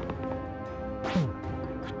 That's alright.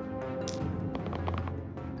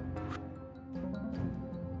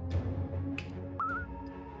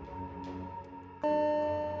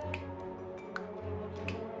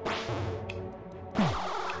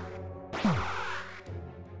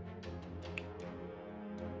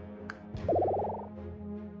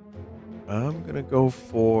 I'm gonna go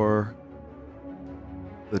for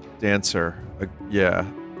the dancer. Yeah.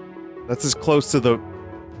 That's as close to the...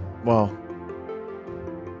 well...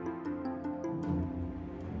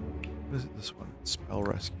 What is this one? Spell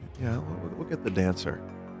rescue. Yeah, we'll get the dancer.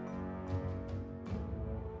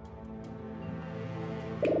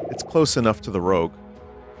 It's close enough to the rogue.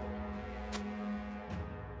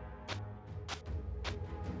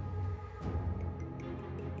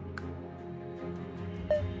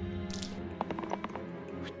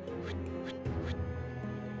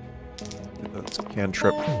 That's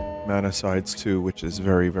cantrip mana sides too, which is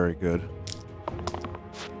very, very good.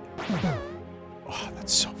 Oh,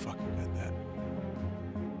 that's so fucking good, that.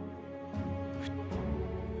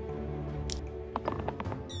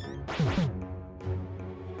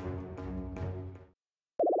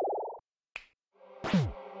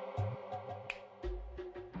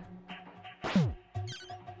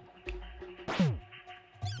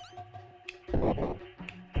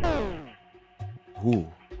 Ooh.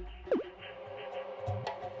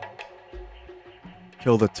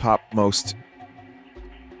 Kill the topmost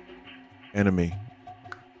enemy.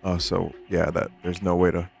 Oh, so, yeah, there's no way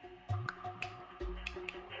to...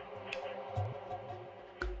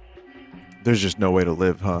 There's just no way to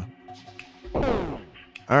live, huh?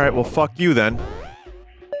 Alright, well, fuck you then.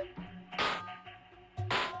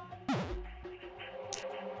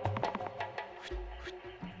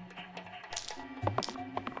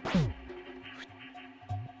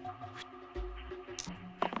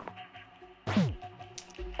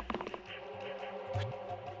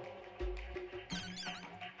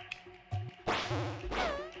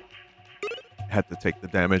 Had to take the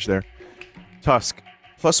damage there. Tusk.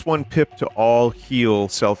 +1 pip to all heal,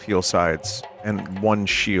 self-heal sides. And 1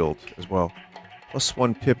 shield as well.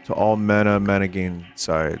 +1 pip to all mana gain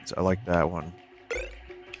sides. I like that one.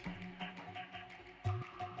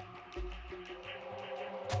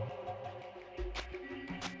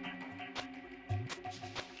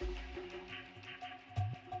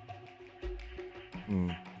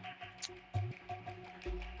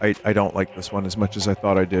 I don't like this one as much as I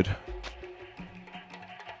thought I did.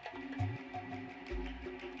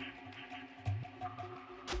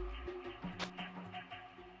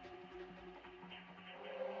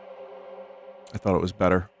 I thought it was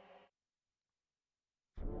better.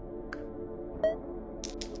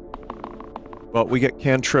 Well, we get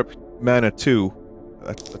cantrip mana too.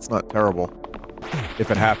 That's not terrible. If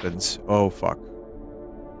it happens. Oh, fuck.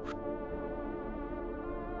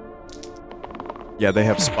 Yeah, they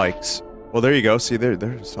have spikes. Well, there you go. See,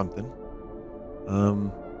 there's something.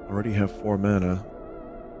 Already have 4 mana.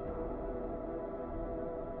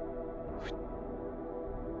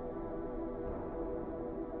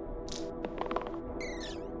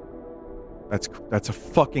 That's a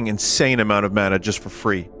fucking insane amount of mana just for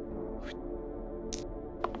free.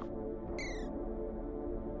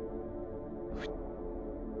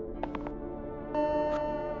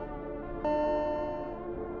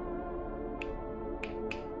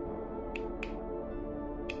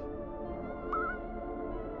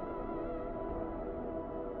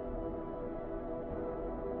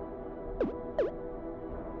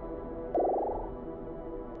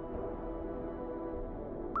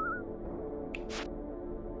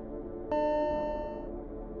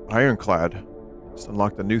 Ironclad. Just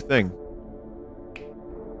unlocked a new thing.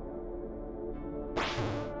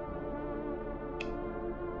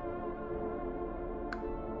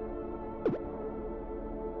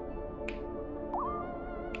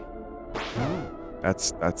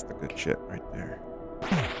 That's the good shit right there.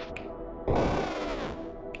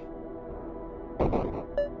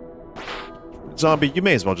 Zombie, you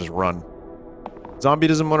may as well just run. Zombie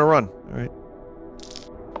doesn't want to run, alright?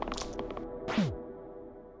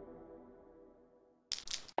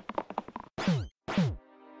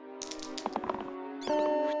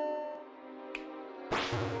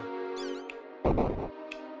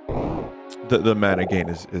 The mana gain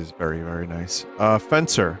is very, very nice.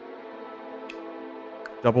 Fencer.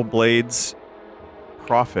 Double blades.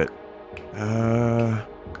 Profit. Heal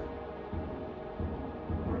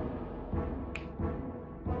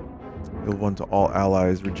 1 to all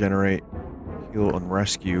allies. Regenerate. Heal and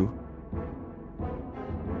rescue.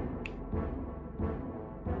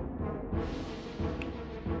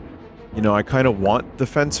 You know, I kind of want the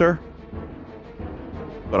Fencer.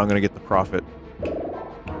 But I'm gonna get the Profit.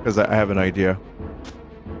 Because I have an idea.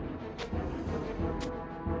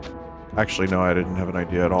 Actually, no, I didn't have an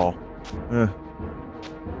idea at all.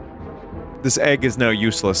 This egg is now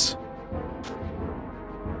useless.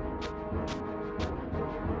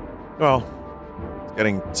 Well, it's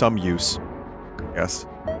getting some use, I guess.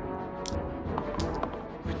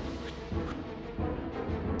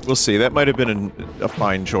 We'll see. That might have been a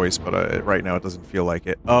fine choice, but right now it doesn't feel like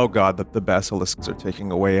it. Oh god, the basilisks are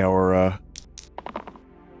taking away our,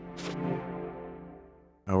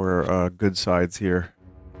 our good sides here.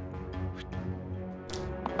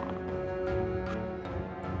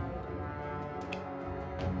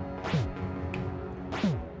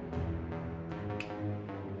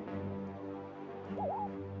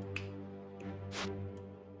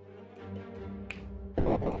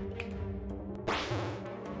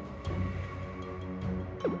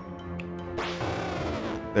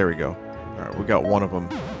 There we go. Alright, we got one of them.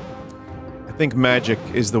 I think magic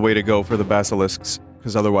is the way to go for the basilisks,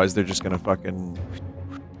 because otherwise they're just gonna fucking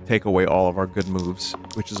take away all of our good moves,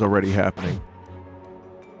 which is already happening.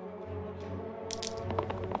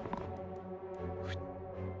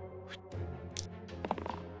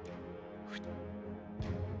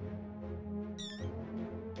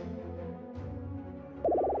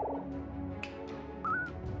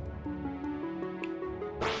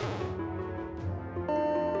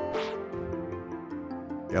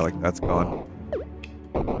 Yeah, like that's gone.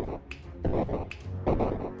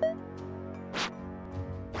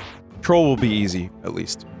 Troll will be easy, at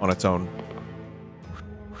least, on its own.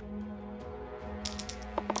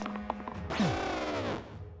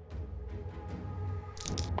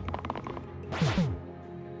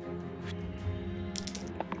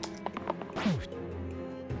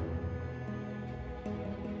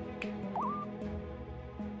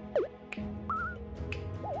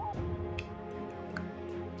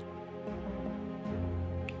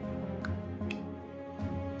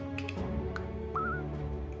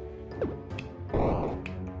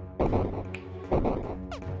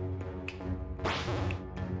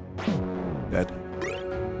 Dead.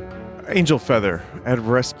 Angel Feather. Add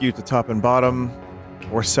rescue to top and bottom,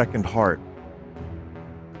 or second heart.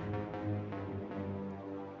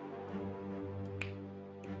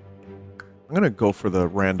 I'm gonna go for the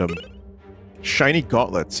random. Shiny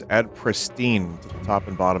gauntlets. Add pristine to the top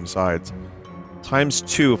and bottom sides.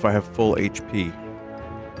 ×2 if I have full HP.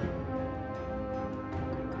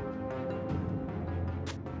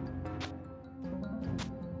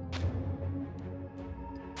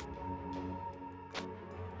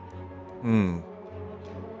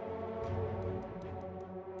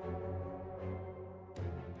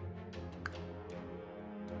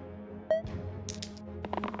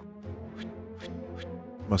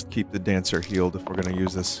 Must keep the dancer healed if we're gonna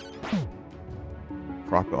use this.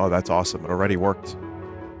 Oh, that's awesome. It already worked.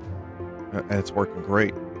 And it's working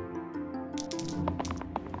great.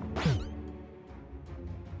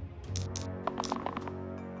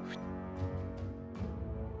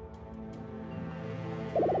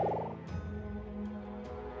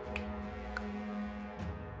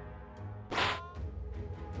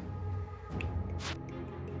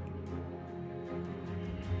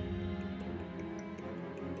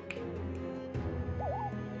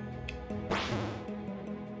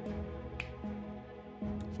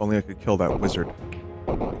 If only I could kill that wizard.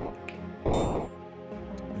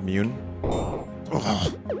 Immune?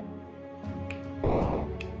 Ugh.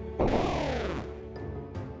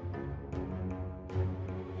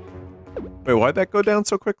 Wait, why'd that go down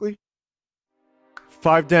so quickly?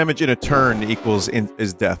 5 damage in a turn equals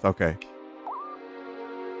is death, okay.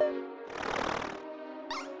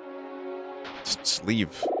 Just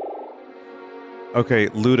leave. Okay,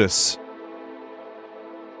 Ludus.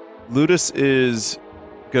 Ludus is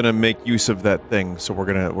gonna make use of that thing, so we're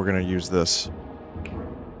gonna use this.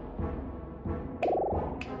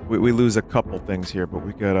 We lose a couple things here, but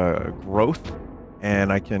we got a growth,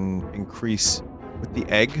 and I can increase with the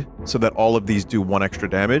egg so that all of these do 1 extra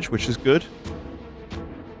damage, which is good.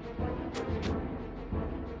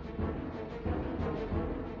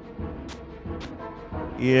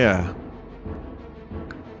 Yeah.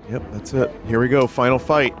 Yep, that's it. Here we go, final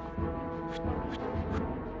fight.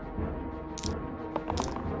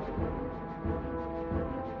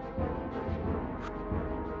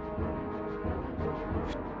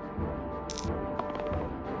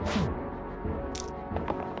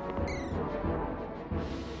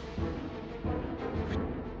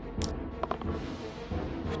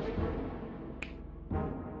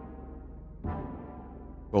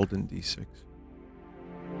 Golden D6.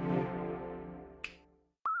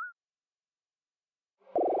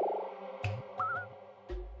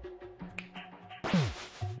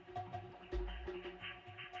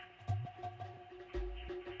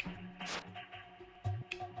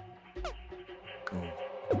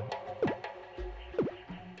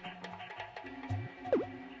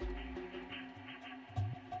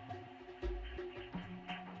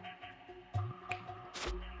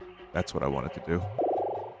 That's what I wanted to do.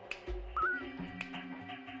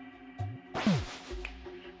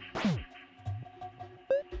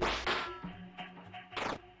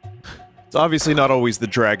 It's obviously not always the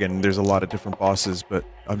dragon. There's a lot of different bosses, but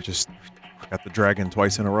I'm just got the dragon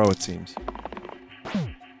twice in a row, it seems.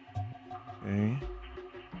 Okay.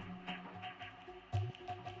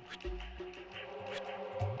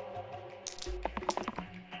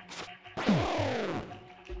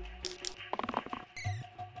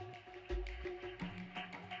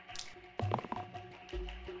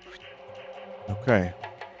 Okay.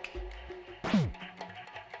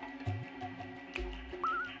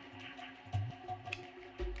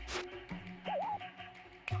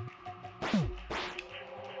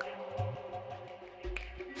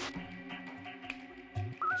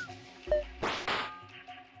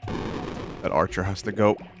 That archer has to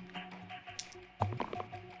go.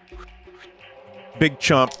 Big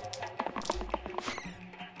chomp.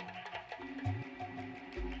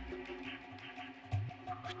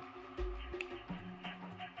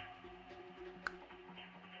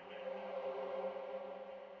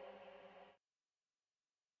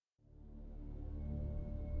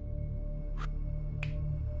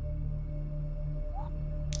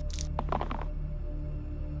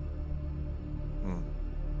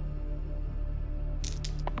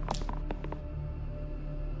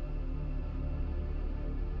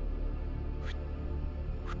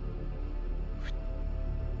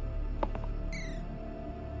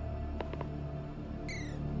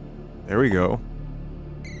 There we go.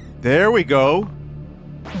 There we go.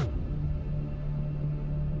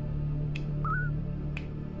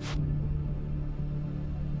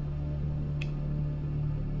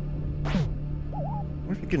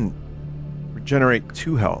 What if you can regenerate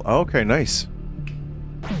 2 health? Oh, okay, nice.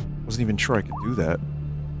 Wasn't even sure I could do that.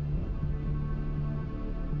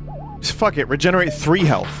 Just fuck it, regenerate 3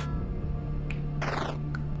 health.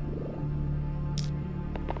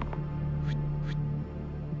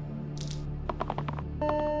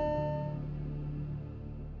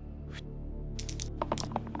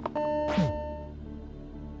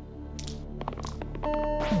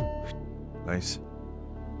 Nice.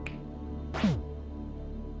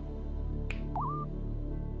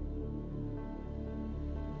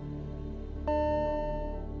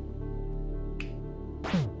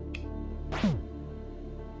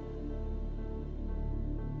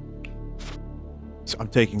 So I'm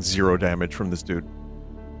taking 0 damage from this dude.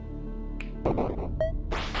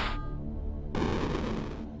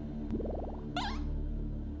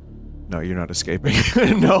 No, you're not escaping.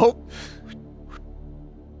 No.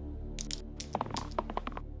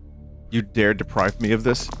 You dare deprive me of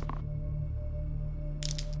this?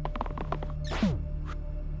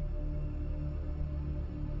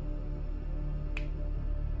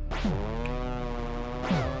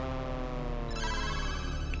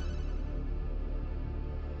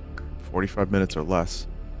 "45 minutes or less.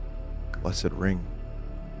 Blessed ring."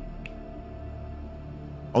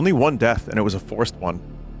 Only 1 death, and it was a forced one.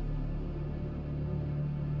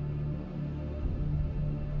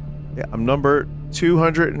 Yeah, I'm number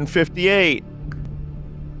 258.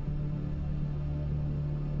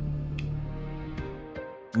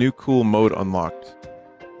 New cool mode unlocked.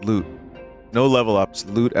 Loot. No level ups.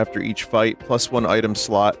 Loot after each fight. +1 item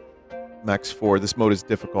slot. Max 4. This mode is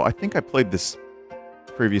difficult. I think I played this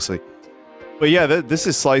previously. But yeah, this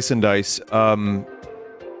is Slice and Dice.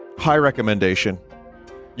 High recommendation.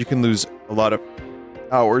 You can lose a lot of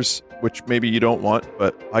hours, which maybe you don't want,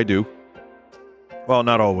 but I do. Well,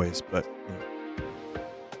 not always, but, you know.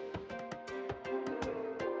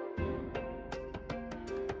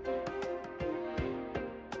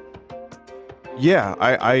 Yeah,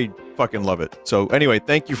 I fucking love it. So anyway,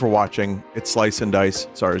 thank you for watching. It's Slice and Dice.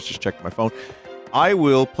 Sorry, I was just checking my phone. I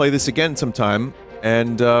will play this again sometime,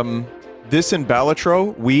 and, this and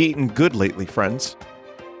Balatro, we eaten good lately, friends.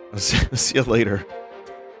 I'll see you later.